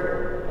pray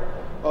for,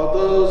 or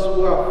those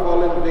who have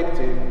fallen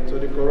victim to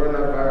the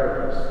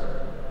coronavirus,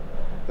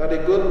 that the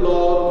good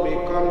Lord may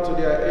come to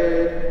their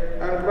aid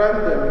and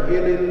grant them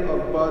healing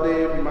of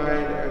body,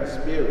 mind, and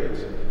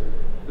spirit.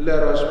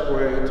 Let us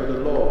pray to the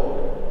Lord.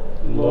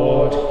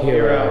 Lord,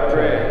 hear our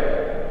prayer.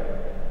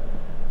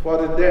 For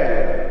the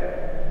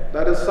dead,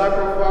 that the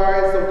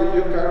sacrifice of the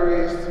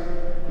Eucharist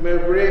may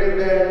bring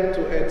them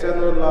to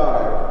eternal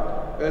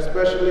life,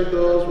 especially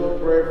those we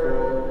pray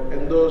for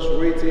and those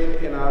written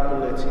in our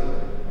bulletin.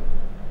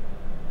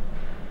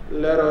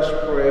 Let us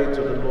pray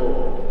to the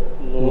Lord.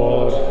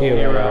 Lord,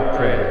 hear our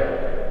prayer.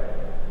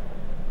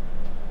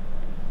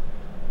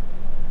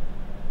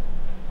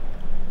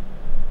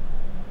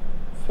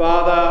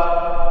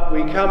 Father,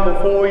 we come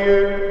before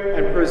you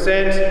and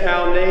present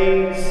our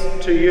needs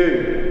to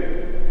you,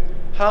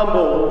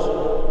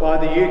 humbled by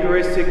the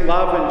Eucharistic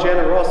love and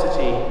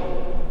generosity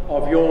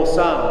of your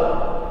Son,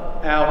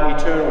 our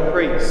eternal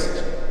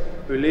priest,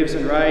 who lives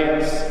and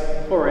reigns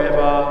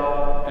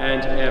forever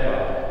and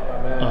ever.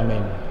 Amen.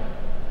 Amen.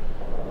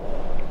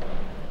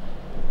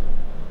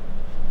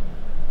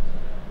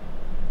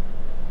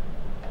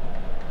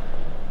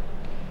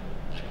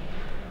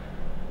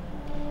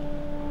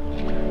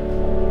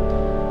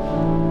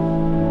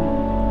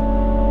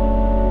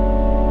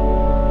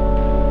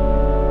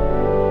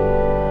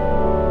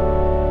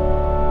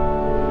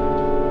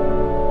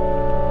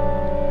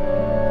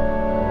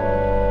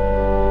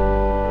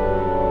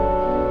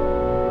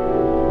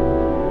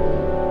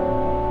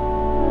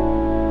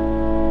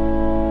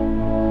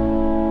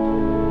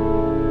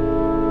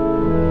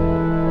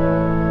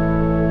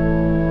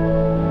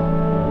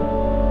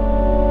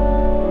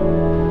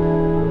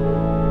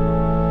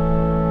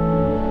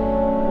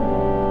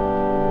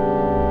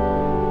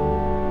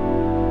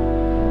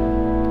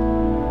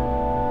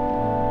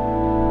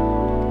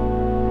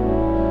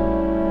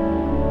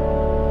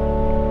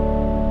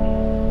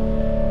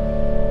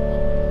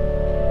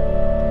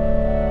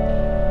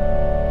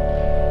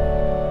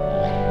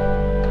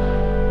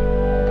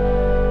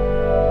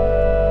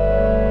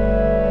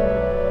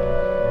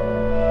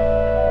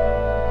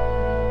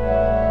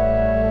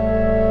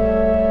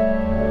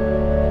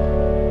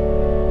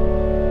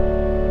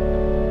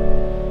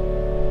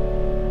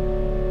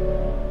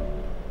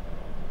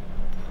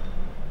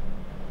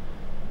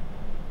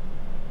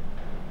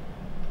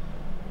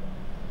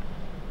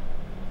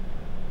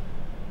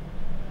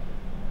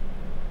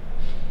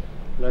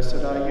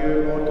 Blessed are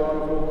you, Lord God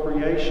of all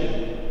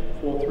creation,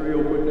 for through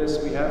your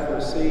goodness we have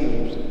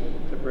received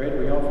the bread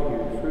we offer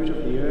you, fruit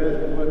of the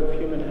earth and work of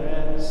human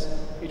hands.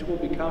 It will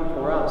become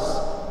for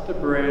us the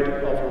bread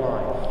of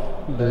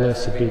life.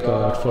 Blessed be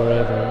God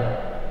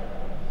forever.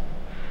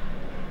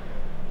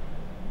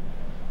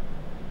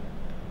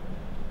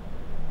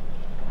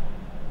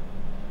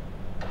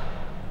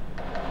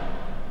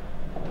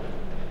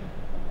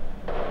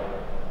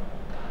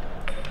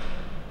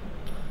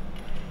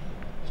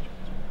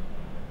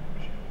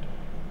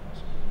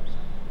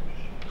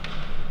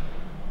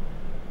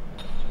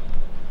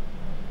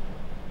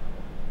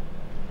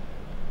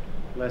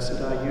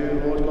 Blessed are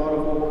you, Lord God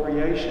of all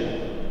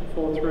creation,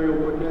 for through your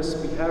goodness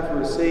we have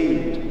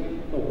received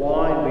the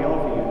wine we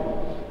offer you,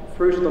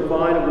 fruit of the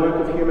vine and work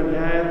of human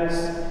hands.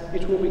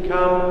 It will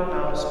become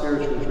our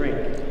spiritual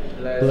drink.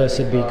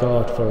 Blessed be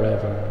God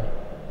forever.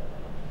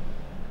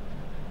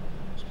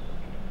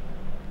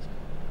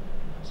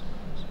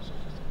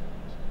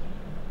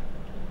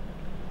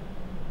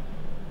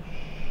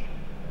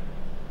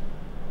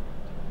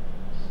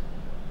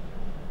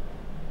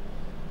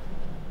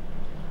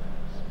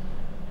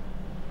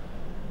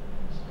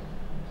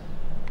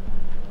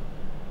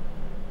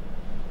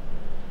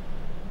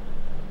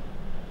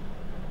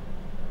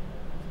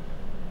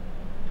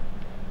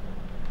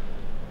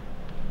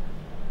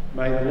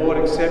 May the Lord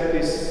accept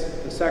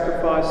this, the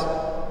sacrifice.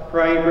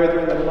 Pray,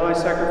 brethren, that my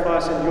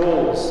sacrifice and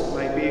yours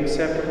may be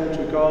acceptable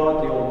to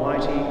God, the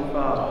Almighty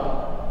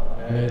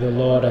Father. May the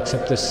Lord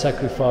accept the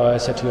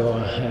sacrifice at your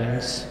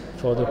hands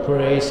for the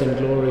praise and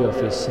glory of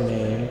his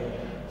name,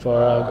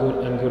 for our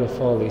good and good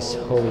of all his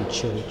holy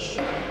church.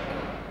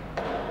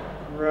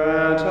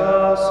 Grant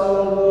us,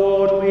 O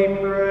Lord, we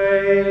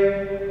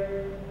pray,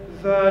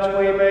 that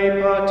we may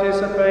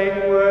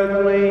participate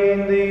worthily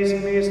in these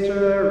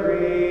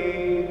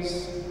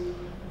mysteries.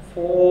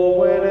 For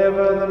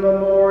whenever the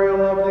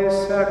memorial of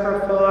this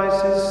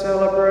sacrifice is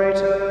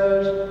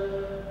celebrated,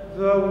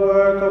 the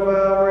work of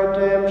our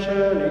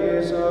redemption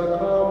is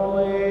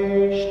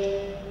accomplished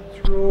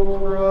through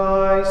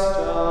Christ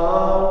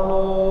our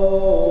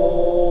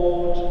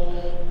Lord.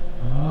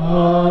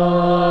 Amen.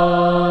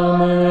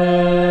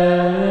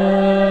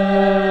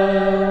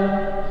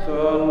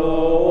 The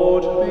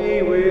Lord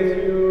be with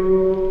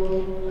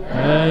you.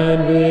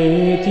 And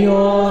with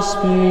your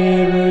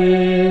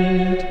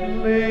spirit.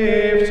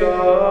 Lift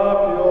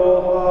up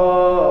your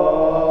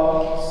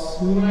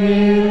hearts.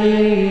 We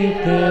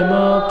lift them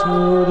up to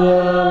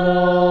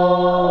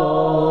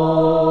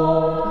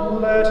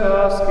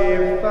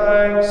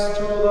thanks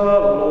to the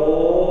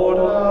Lord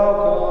our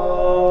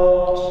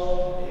God.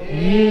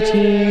 It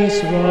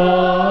is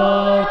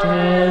right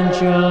and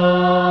just.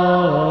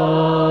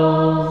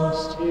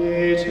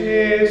 It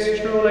is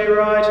truly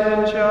right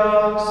and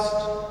just,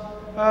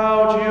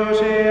 our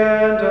duty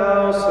and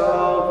our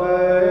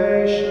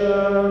salvation,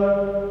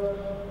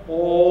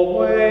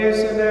 always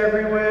and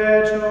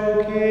everywhere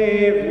to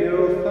give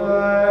you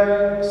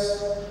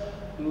thanks,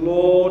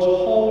 Lord,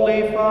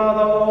 Holy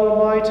Father,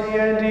 Almighty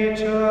and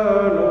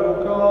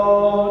eternal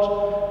God,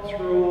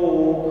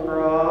 through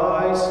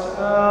Christ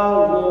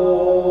our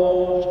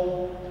Lord.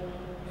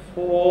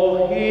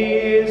 For he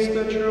is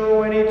the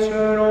true and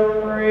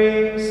eternal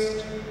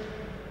priest,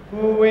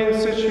 who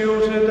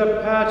instituted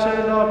the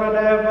pattern of an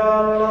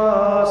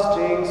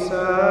everlasting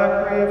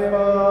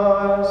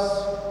sacrifice,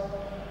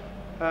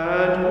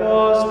 and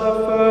was the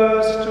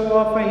first to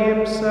offer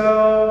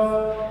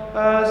himself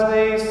as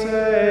the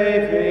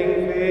saving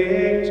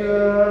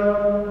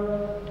victim,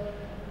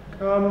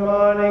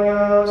 commanding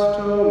us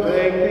to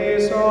make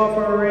this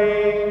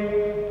offering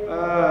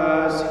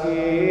as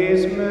his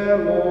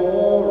memorial.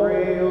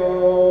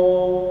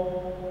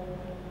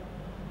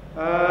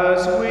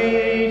 As we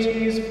eat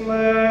his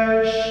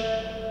flesh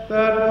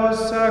that was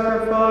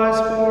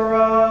sacrificed for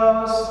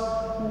us,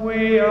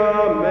 we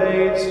are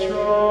made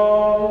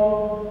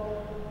strong.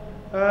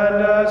 And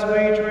as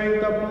we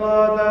drink the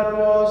blood that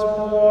was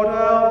poured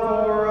out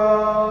for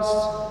us,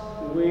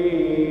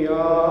 we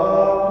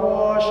are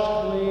washed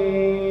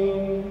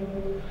clean.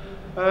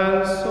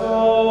 And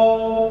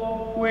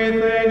so,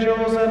 with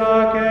angels and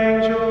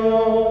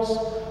archangels,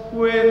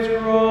 with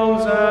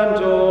thrones and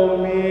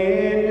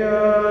dominions,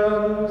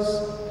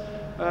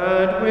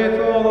 and with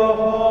all the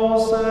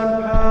hosts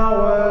and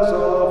powers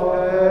of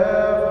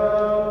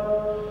heaven,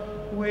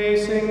 we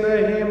sing the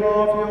hymn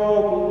of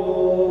your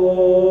glory,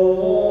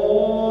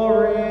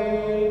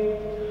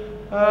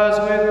 as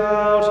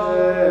without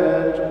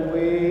end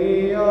we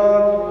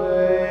acclaim.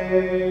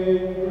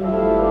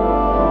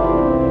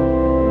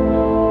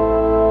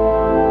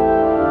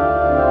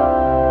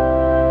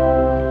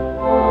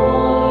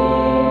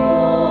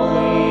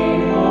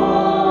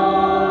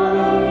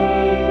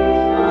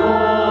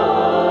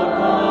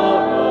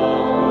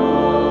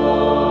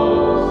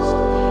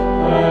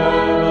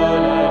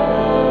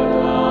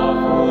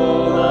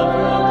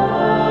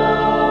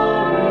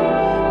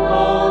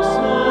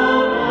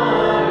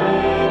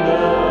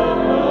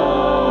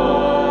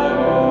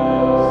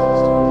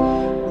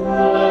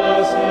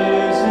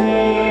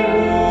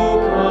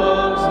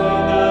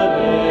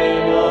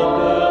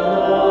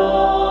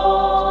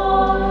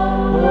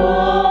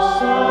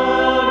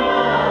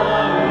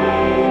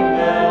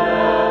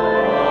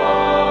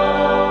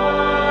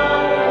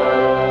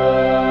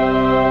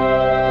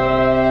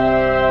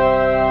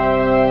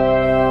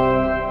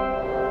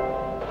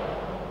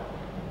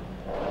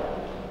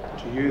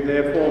 To you,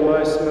 therefore,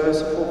 most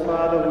merciful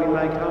Father, we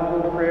make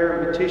humble prayer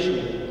and petition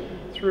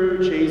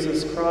through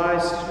Jesus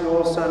Christ,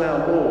 your Son,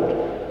 our Lord,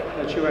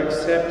 that you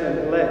accept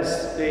and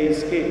bless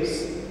these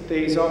gifts,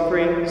 these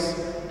offerings,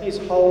 these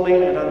holy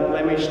and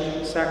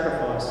unblemished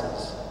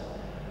sacrifices,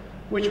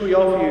 which we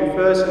offer you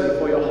firstly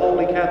for your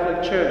holy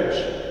Catholic Church.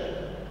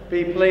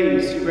 Be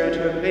pleased to grant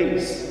her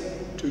peace,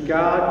 to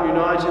guard,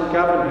 unite and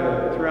govern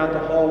her throughout the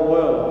whole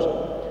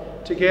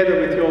world, together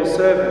with your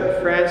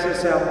servant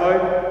Francis, our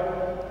Pope,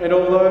 and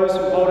all those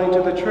who, holding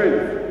to the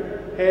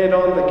truth, hand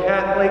on the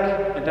Catholic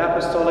and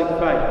Apostolic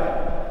faith.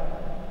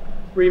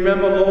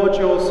 Remember, Lord,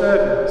 your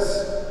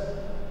servants,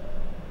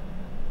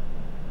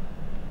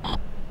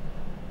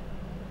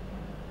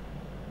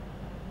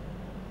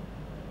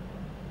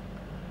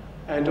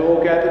 and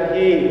all gathered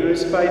here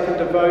whose faith and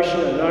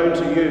devotion are known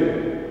to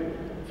you.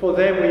 For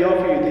them we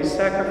offer you this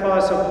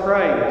sacrifice of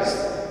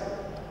praise,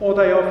 or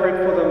they offer it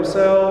for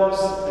themselves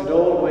and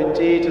all who are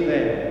dear to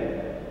them,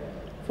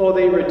 for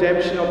the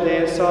redemption of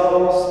their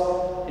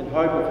souls, in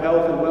hope of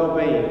health and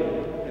well-being,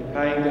 and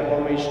paying their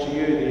homage to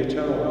you, the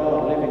eternal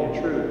God, living and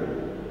true.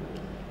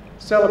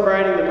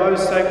 Celebrating the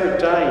most sacred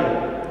day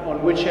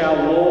on which our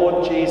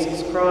Lord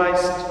Jesus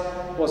Christ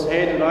was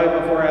handed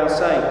over for our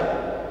sake,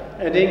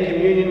 and in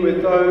communion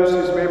with those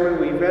whose memory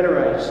we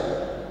venerate,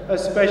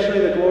 especially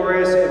the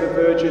glorious ever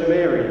Virgin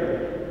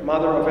Mary,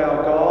 Mother of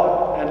our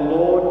God and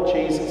Lord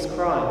Jesus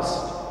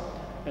Christ,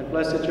 and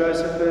blessed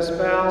Joseph, her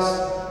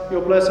spouse,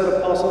 your blessed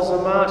apostles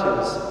and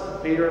martyrs,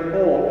 Peter and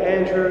Paul,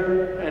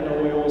 Andrew, and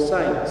all your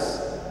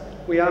saints.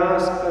 We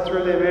ask that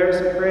through their merits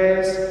and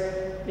prayers,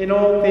 in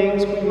all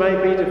things we may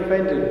be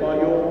defended by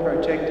your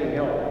protecting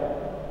help.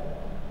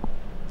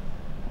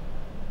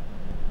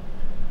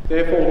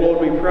 Therefore, Lord,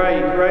 we pray,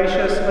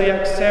 graciously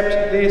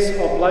accept this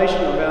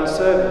oblation of our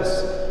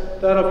service,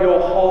 that of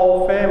your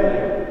whole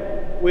family,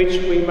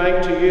 which we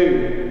make to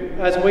you,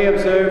 as we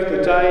observe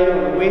the day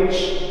on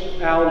which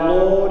our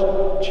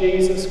Lord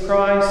Jesus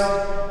Christ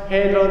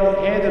handed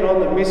on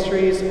the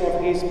mysteries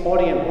of his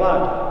body and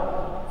blood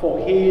for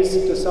his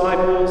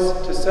disciples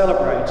to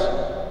celebrate.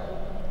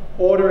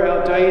 Order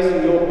our days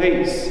in your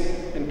peace,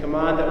 and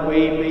command that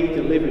we be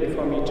delivered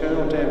from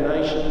eternal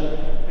damnation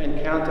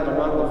and counted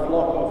among the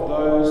flock of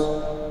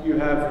those you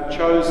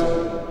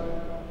chosen.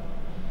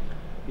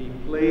 Be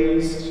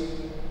pleased,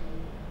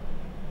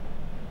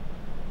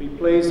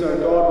 O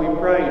God, we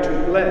pray,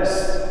 to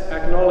bless,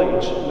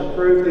 acknowledge and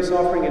approve this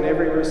offering in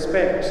every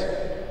respect.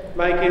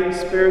 Make it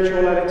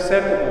spiritual and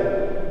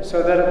acceptable,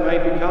 so that it may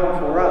become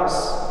for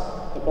us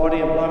the body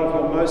and blood of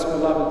your most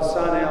beloved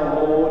Son,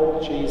 our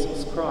Lord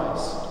Jesus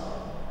Christ.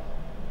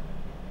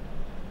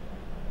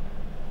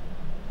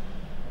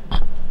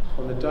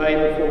 On the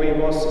day before he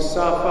was to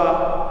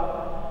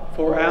suffer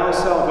for our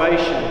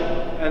salvation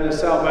and the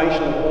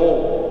salvation of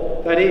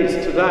all, that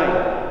is,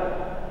 today,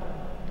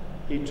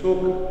 he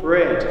took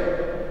bread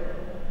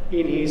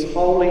in his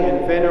holy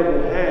and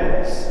venerable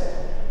hands,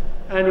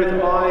 and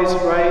with eyes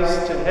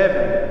raised to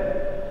heaven,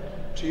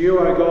 to you,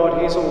 O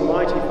God, his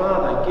almighty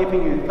Father,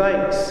 giving you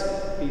thanks,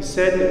 he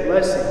said the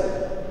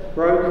blessing,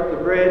 broke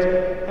the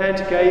bread, and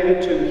gave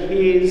it to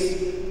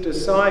his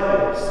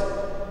disciples,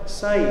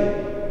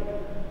 saying,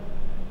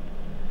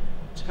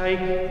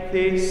 "Take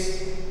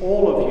this,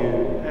 all of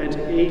you, and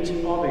eat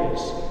of it,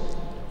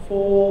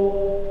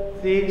 for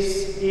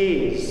this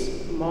is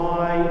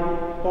my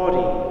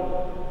body,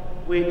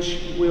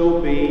 which will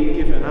be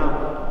given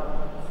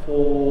up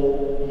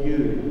for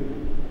you."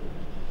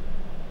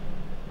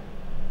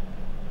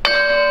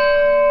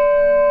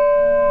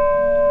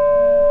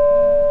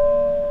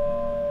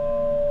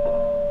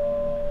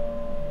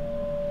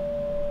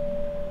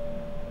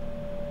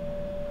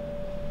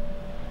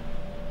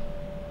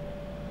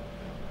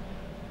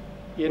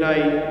 In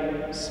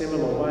a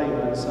similar way,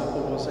 when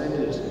supper was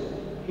ended,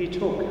 he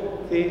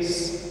took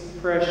this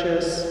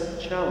precious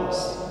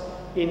chalice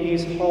in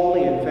his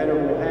holy and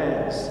venerable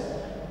hands,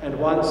 and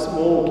once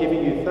more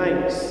giving you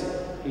thanks,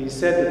 he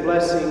said the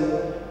blessing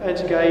and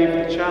gave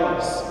the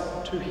chalice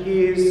to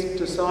his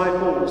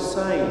disciples,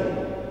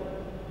 saying,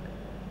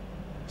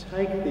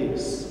 "Take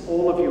this,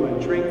 all of you, and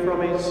drink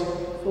from it,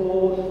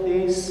 for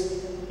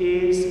this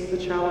is the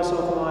chalice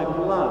of my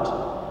blood,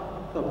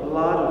 the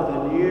blood of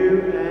the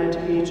new and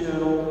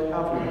eternal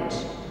covenant,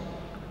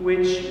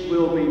 which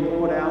will be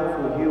poured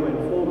out for you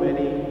and for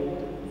many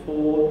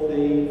for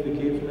the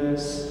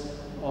forgiveness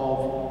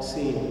of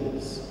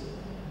sins.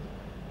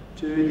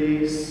 Do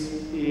this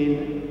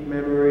in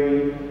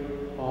memory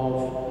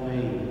of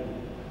me."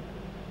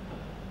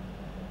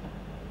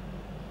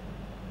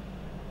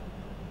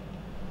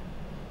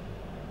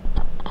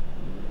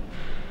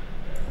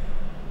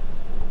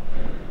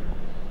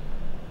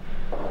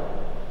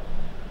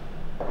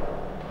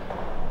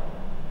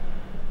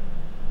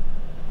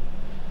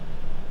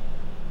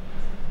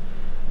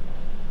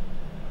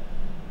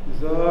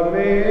 The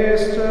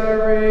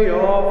mystery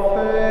of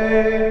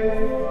faith.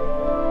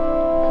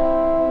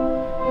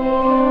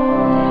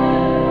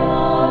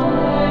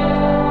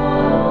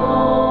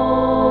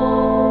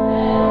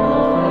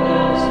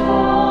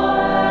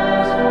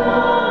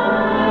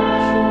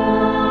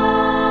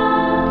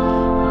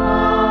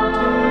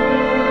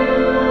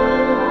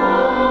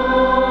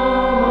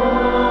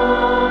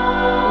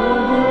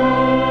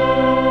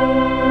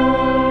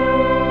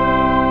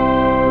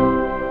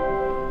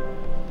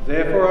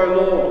 Therefore, O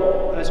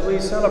Lord, as we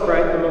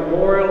celebrate the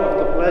memorial of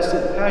the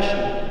Blessed Passion,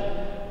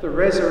 the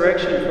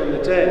resurrection from the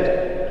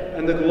dead,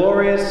 and the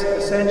glorious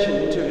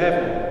ascension into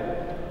heaven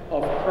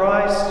of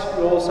Christ,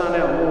 your Son,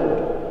 our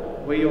Lord,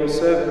 we, your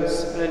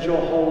servants and your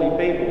holy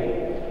people,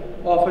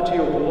 offer to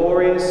your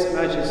glorious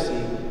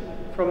majesty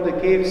from the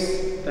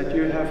gifts that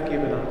you have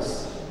given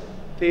us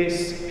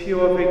this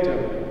pure victim,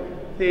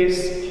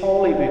 this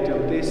holy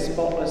victim, this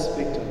spotless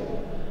victim,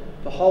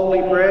 the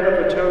holy bread of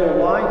eternal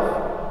life,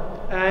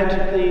 and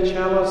the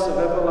chalice of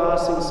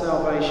everlasting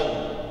salvation.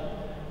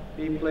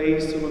 Be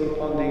pleased to look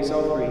upon these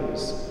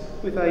offerings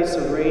with a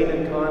serene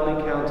and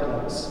kindly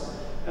countenance,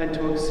 and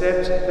to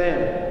accept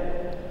them,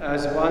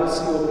 as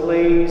once you were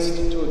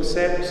pleased to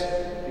accept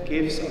the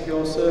gifts of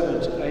your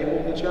servant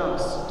Abel the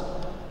just,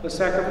 the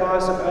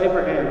sacrifice of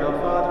Abraham our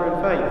father in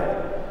faith,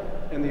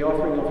 and the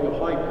offering of your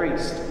high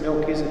priest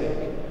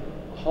Melchizedek,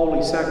 a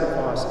holy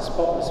sacrifice, a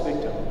spotless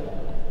victim.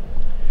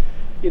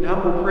 In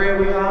humble prayer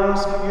we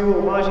ask you,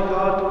 Almighty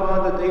God,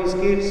 command that these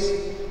gifts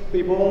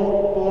be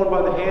borne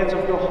by the hands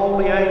of your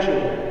holy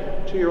angel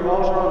to your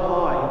altar on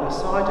high in the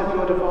sight of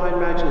your divine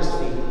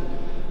majesty,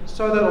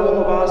 so that all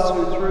of us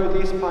who through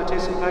this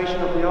participation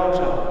of the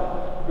altar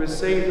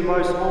receive the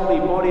most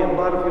holy body and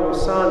blood of your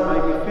Son may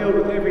be filled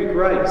with every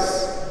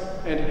grace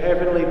and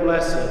heavenly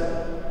blessing.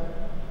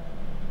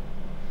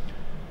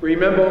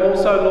 Remember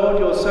also, Lord,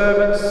 your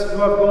servants who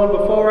have gone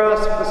before us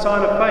with the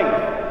sign of faith,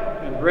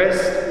 and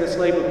rest in the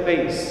sleep of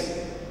peace.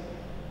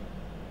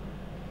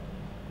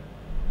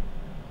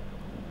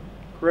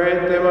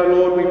 Grant them, O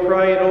Lord, we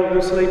pray, and all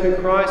who sleep in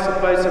Christ, a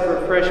place of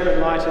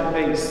refreshment, light and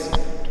peace.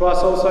 To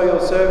us also,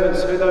 your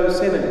servants, who though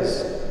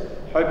sinners,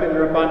 hope in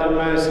your abundant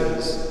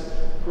mercies,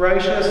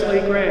 graciously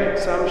grant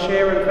some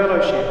share in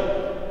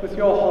fellowship with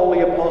your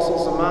holy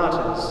apostles and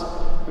martyrs,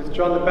 with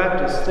John the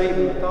Baptist,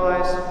 Stephen,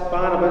 Matthias,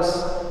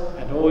 Barnabas,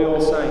 and all your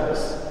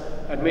saints.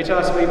 Admit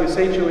us, we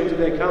beseech you, into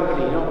their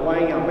company, not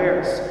weighing our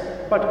merits,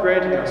 but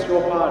granting us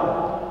your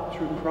pardon,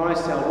 through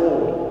Christ our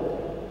Lord,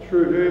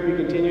 through whom you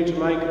continue to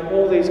make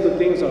all these good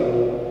things, O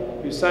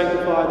Lord. You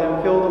sanctify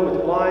them, fill them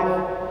with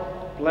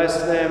life,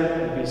 bless them,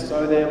 and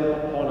bestow them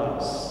upon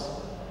us.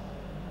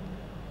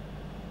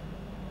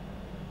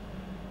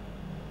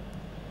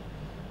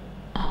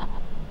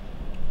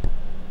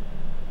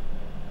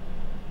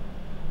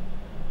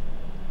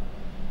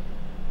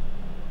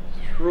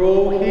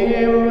 Through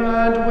him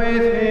and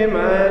with him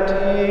and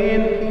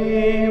in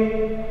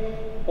him,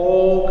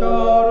 O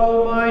God,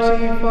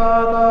 Almighty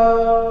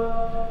Father,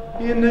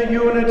 in the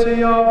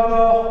unity of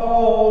the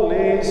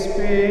Holy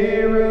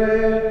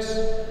Spirit,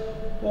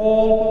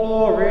 all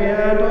glory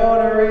and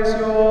honour is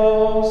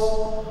yours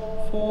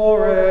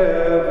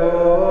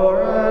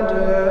forever and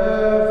ever.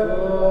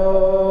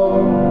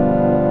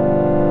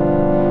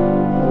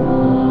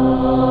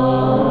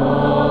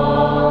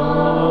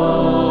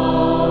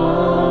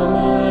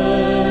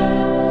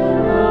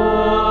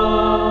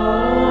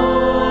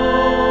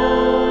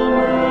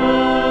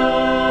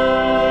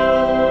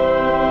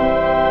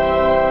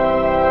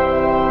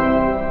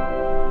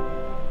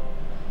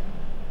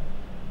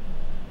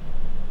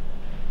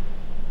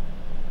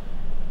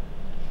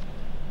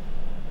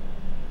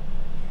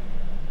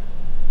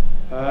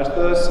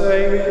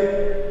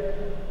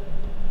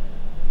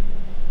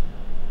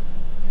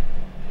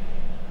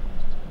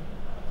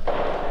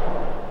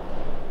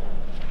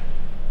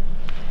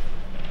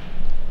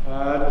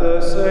 At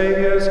the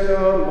Saviour's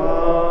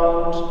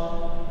command,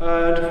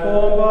 and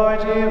formed by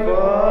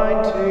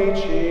divine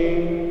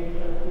teaching,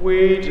 we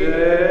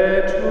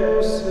dare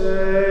to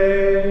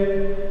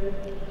say,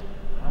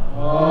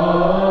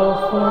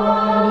 Our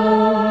Father,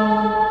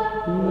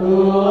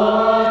 who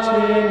art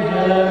in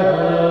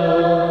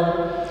heaven,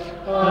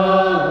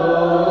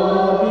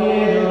 hallowed be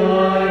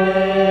thy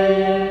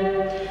name.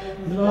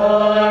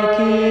 Thy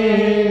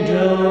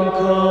kingdom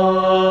come,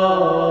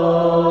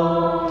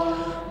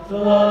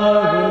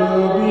 thy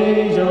will be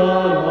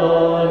done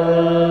on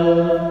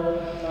earth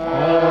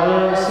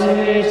as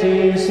it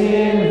is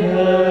in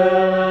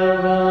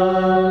heaven.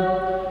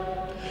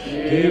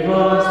 Give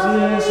us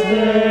this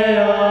day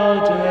our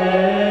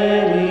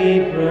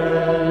daily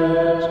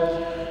bread,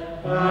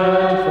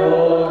 and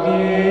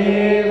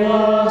forgive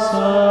us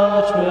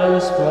our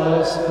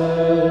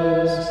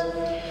trespasses,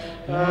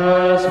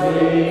 as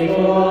we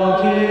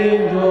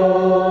forgive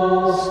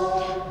those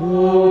who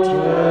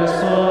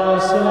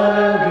trespass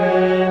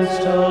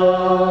against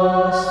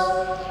us.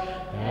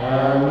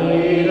 And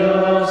lead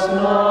us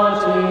not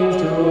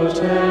into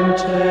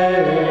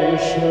temptation,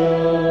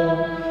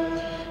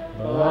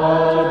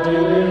 but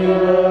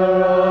deliver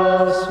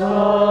us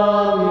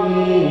from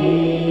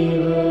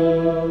evil.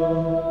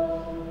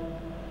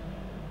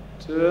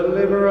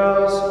 Deliver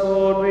us,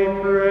 Lord, we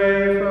pray,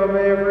 from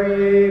every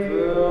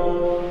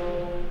evil.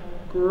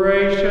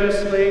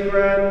 Graciously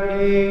grant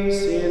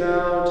peace in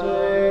our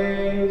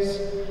days,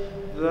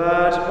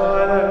 that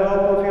by the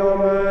help of your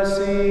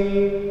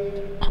mercy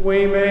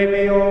we may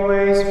be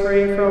always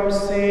free from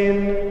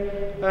sin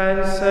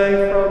and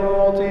safe from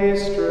all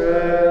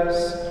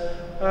distress,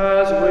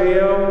 as we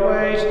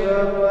await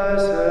the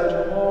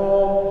blessed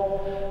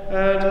hope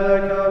and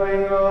the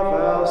coming of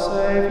our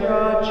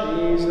Saviour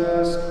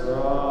Jesus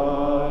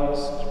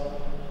Christ.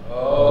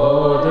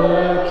 Oh,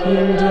 the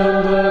kingdom,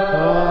 the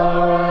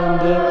power, and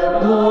the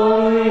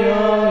glory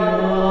are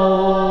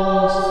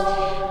yours,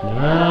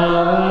 now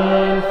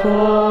and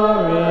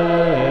forever.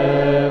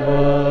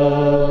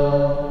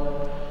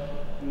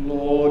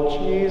 Lord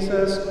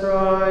Jesus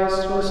Christ,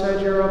 who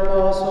said your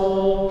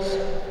apostles,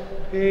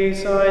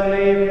 peace I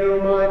leave you,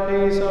 my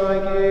peace I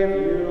give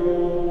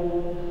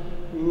you,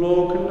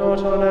 look not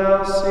on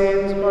our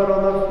sins, but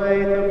on the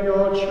faith of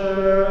your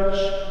church,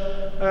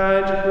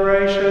 and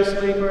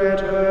graciously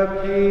grant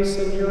her peace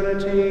and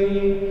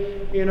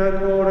unity in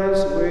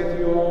accordance with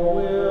your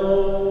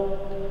will,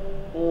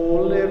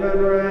 who live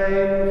and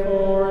reign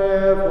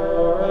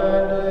forever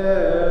and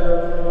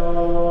ever.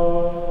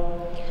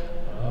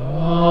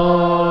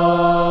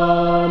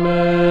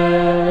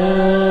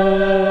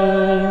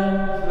 Amen.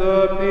 The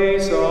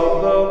peace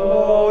of the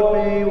Lord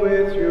be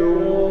with you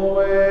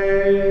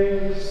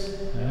always.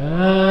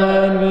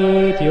 And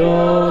with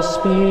your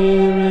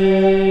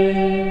spirit.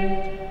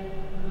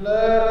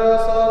 Let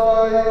us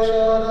offer each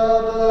other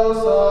the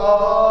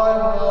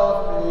sign of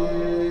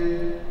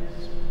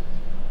peace.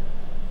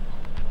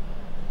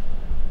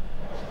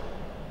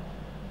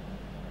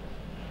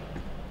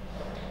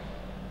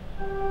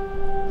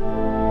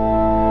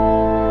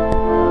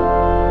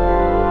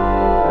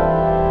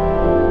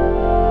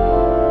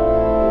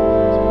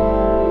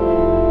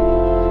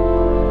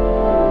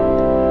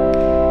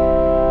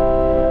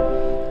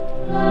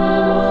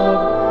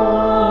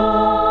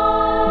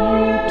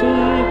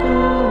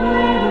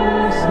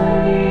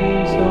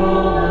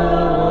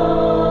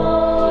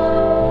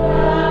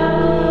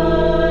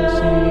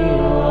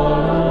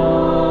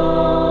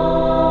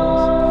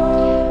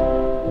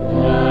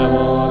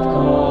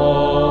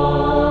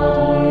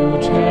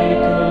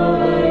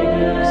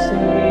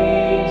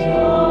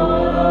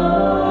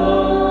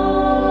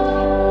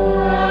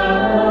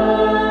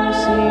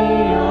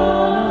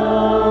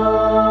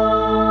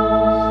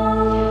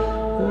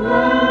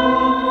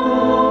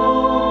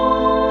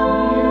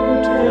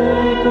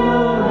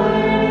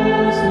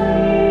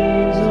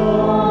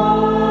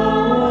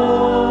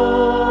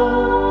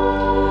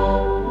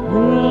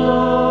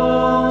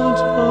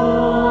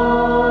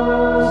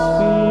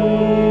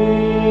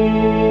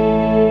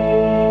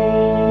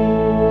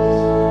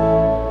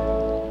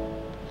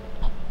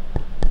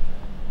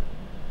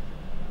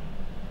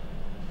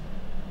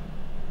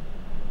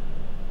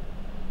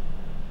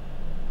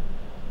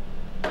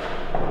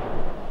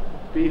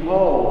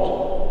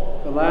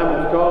 Behold, the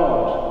Lamb of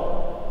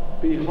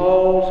God.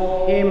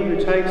 Behold, him who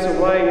takes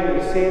away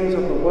the sins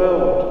of the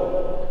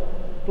world.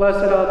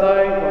 Blessed are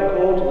they who are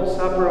called to the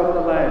supper of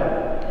the Lamb.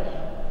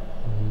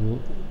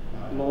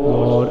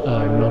 Lord,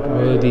 I am not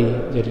worthy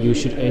that you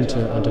should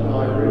enter under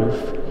my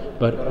roof,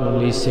 but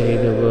only say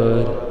the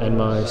word, and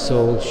my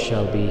soul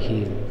shall be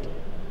healed.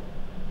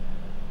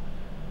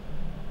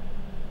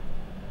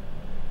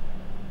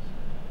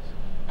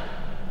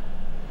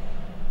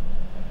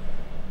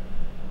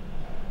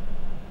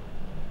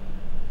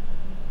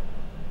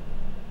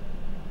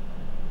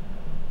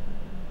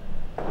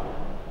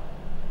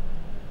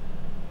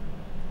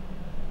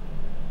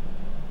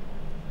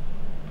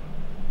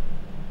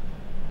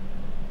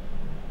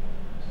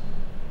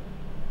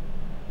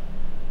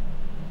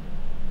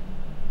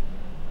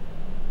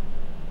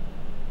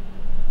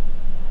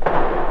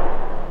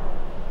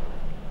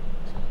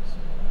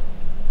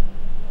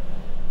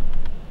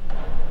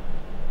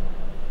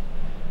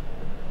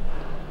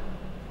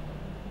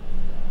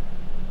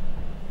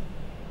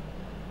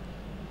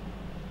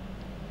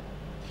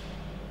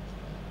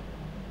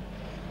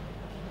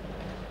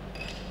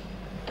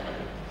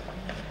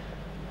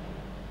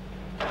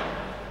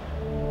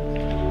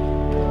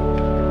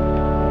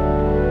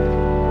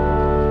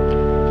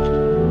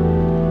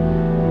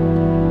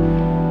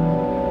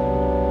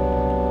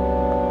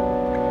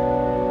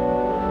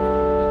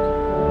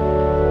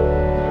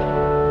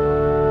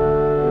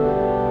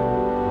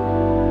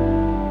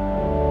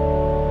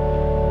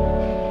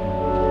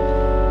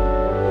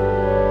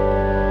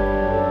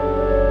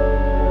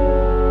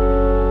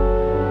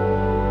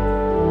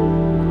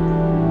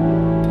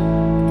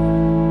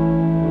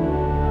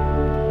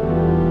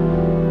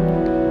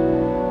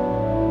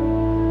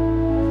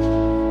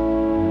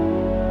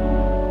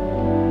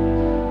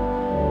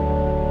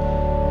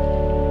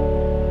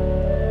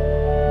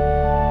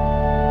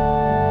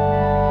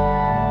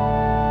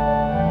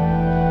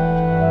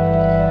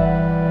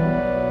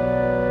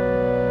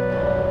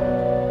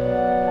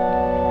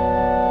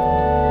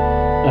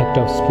 Act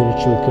of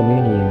spiritual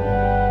communion.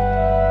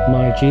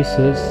 My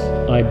Jesus,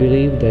 I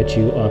believe that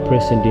you are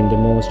present in the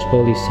most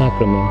holy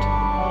sacrament.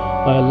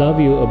 I love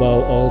you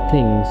above all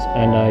things,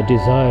 and I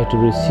desire to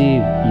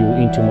receive you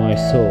into my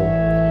soul.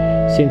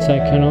 Since I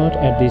cannot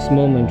at this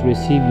moment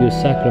receive you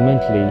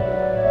sacramentally,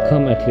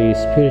 come at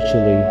least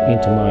spiritually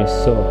into my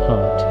soul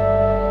heart.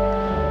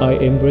 I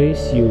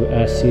embrace you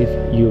as if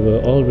you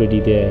were already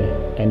there,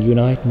 and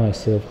unite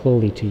myself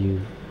wholly to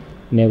you.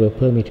 Never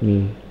permit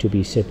me to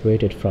be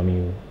separated from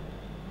you.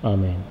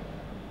 Amen.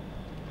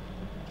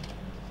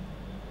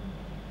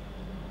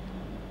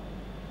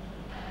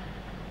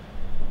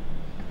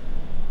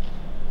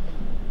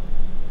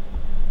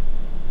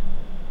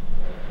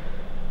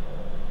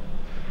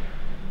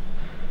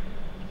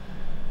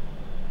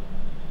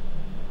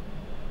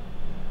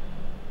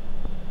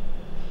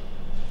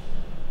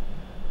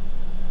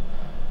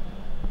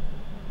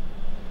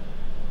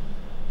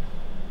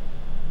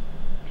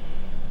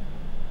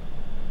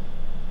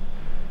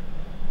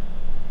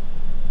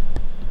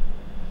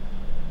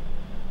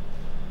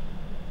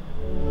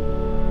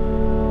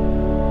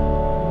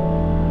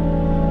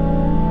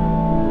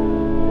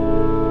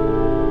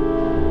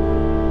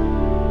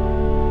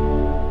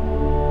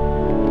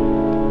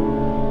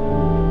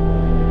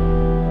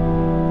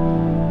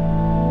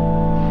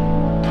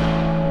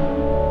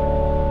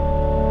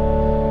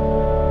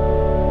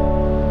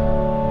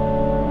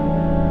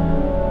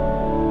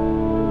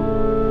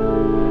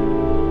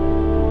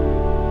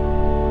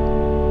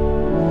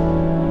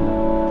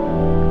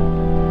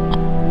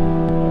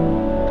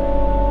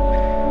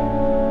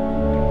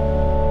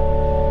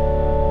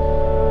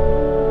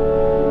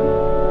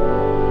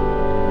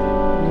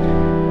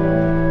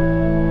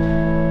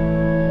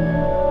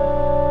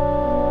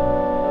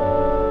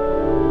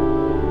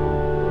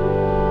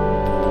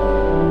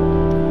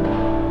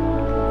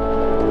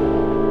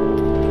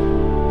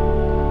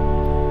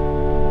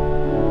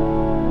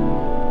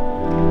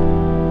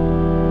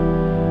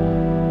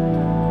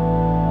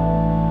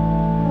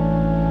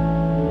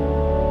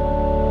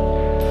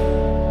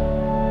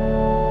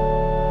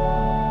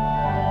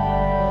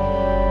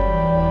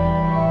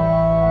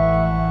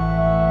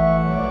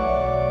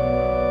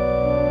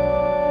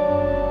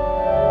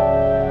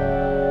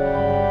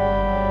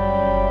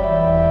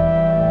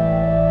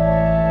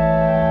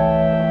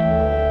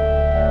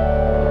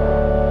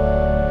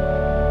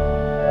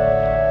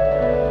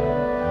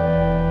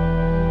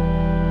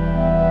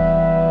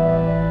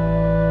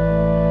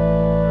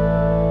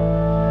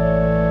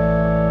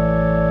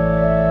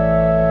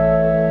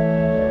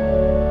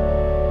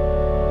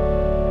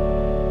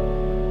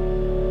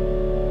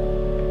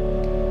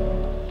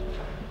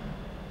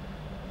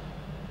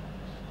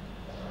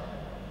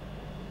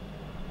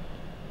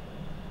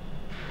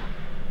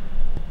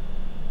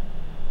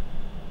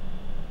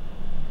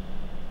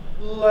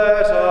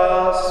 Let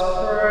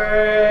us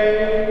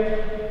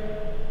pray.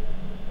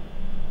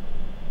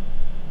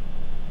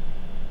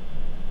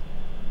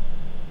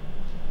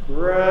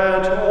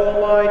 Grant,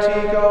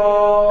 Almighty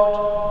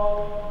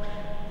God,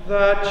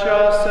 that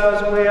just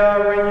as we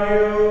are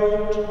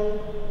renewed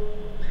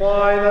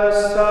by the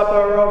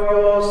supper of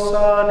your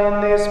Son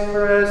in this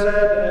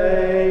present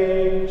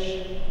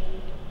age,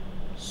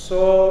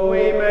 so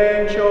we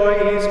may enjoy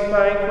his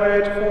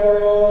banquet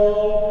for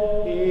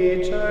all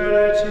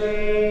eternity,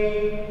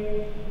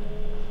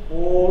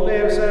 who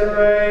lives and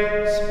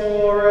reigns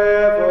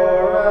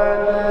forever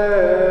and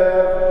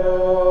ever.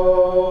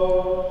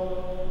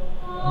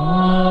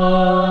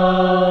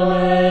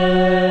 Amen.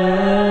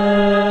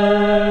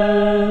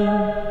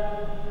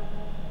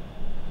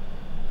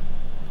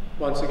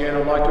 Once again,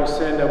 I'd like to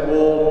extend a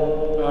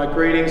warm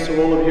greetings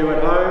to all of you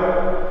at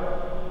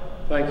home.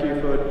 Thank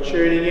you for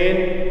tuning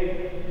in.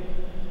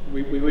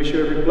 We wish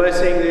you every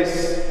blessing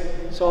this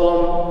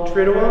solemn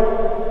Triduum,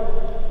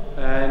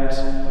 and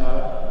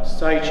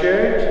stay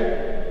tuned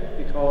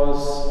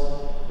because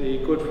the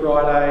Good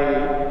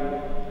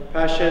Friday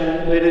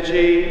Passion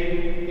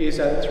Liturgy is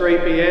at 3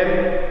 p.m.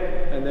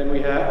 and then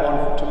we have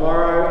on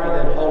tomorrow, and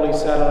then Holy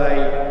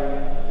Saturday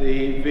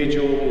the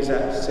Vigil is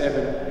at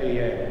 7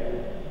 p.m.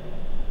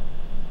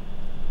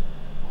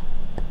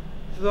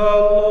 The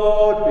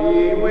Lord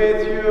be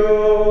with you.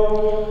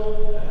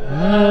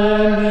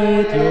 And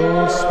with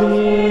your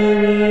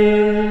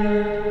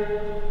spirit.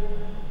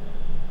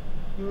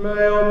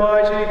 May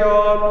Almighty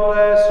God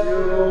bless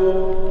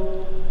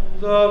you,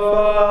 the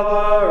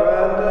Father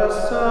and the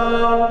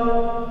Son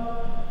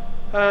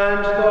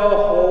and the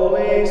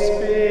Holy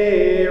Spirit.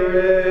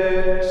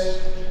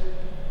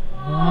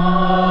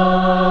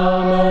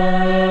 Amen.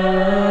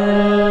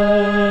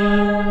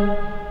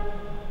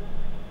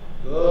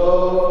 Go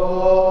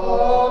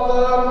for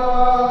the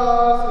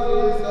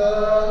masses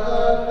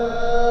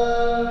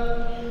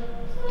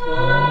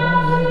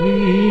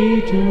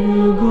Glory to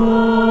God.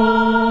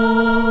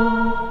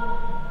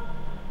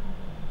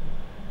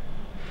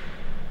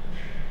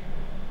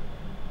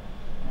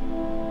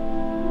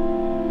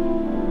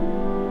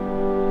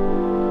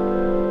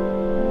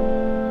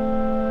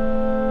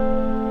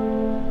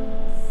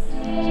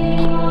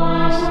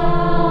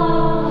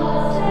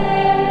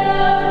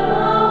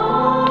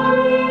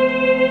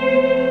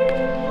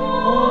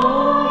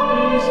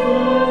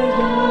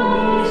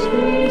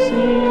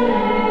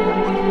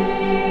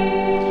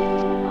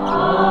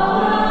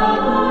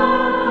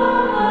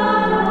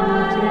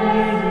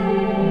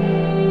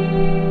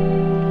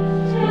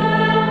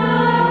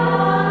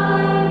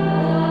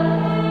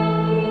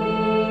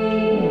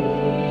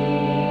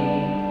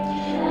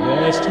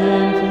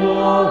 Destined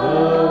for the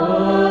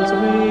world's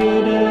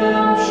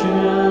redemption,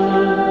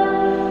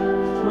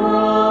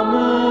 from a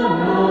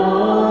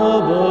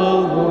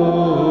noble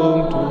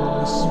womb to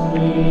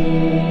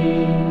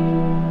spring,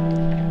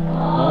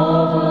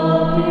 of a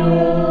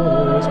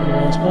pure,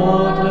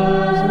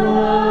 spotless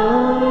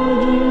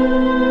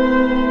virgin,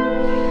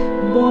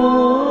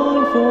 born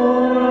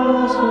for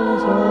us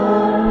whose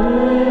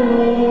unbelief.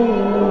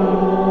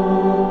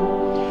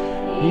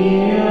 He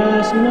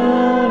has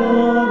met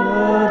on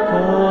earth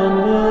on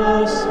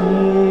the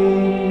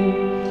sea,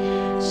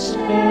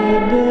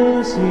 spread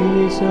the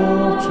seeds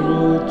of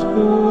truth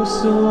to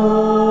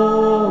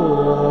sow.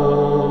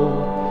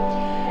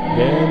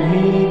 Then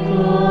he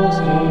clothes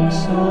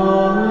himself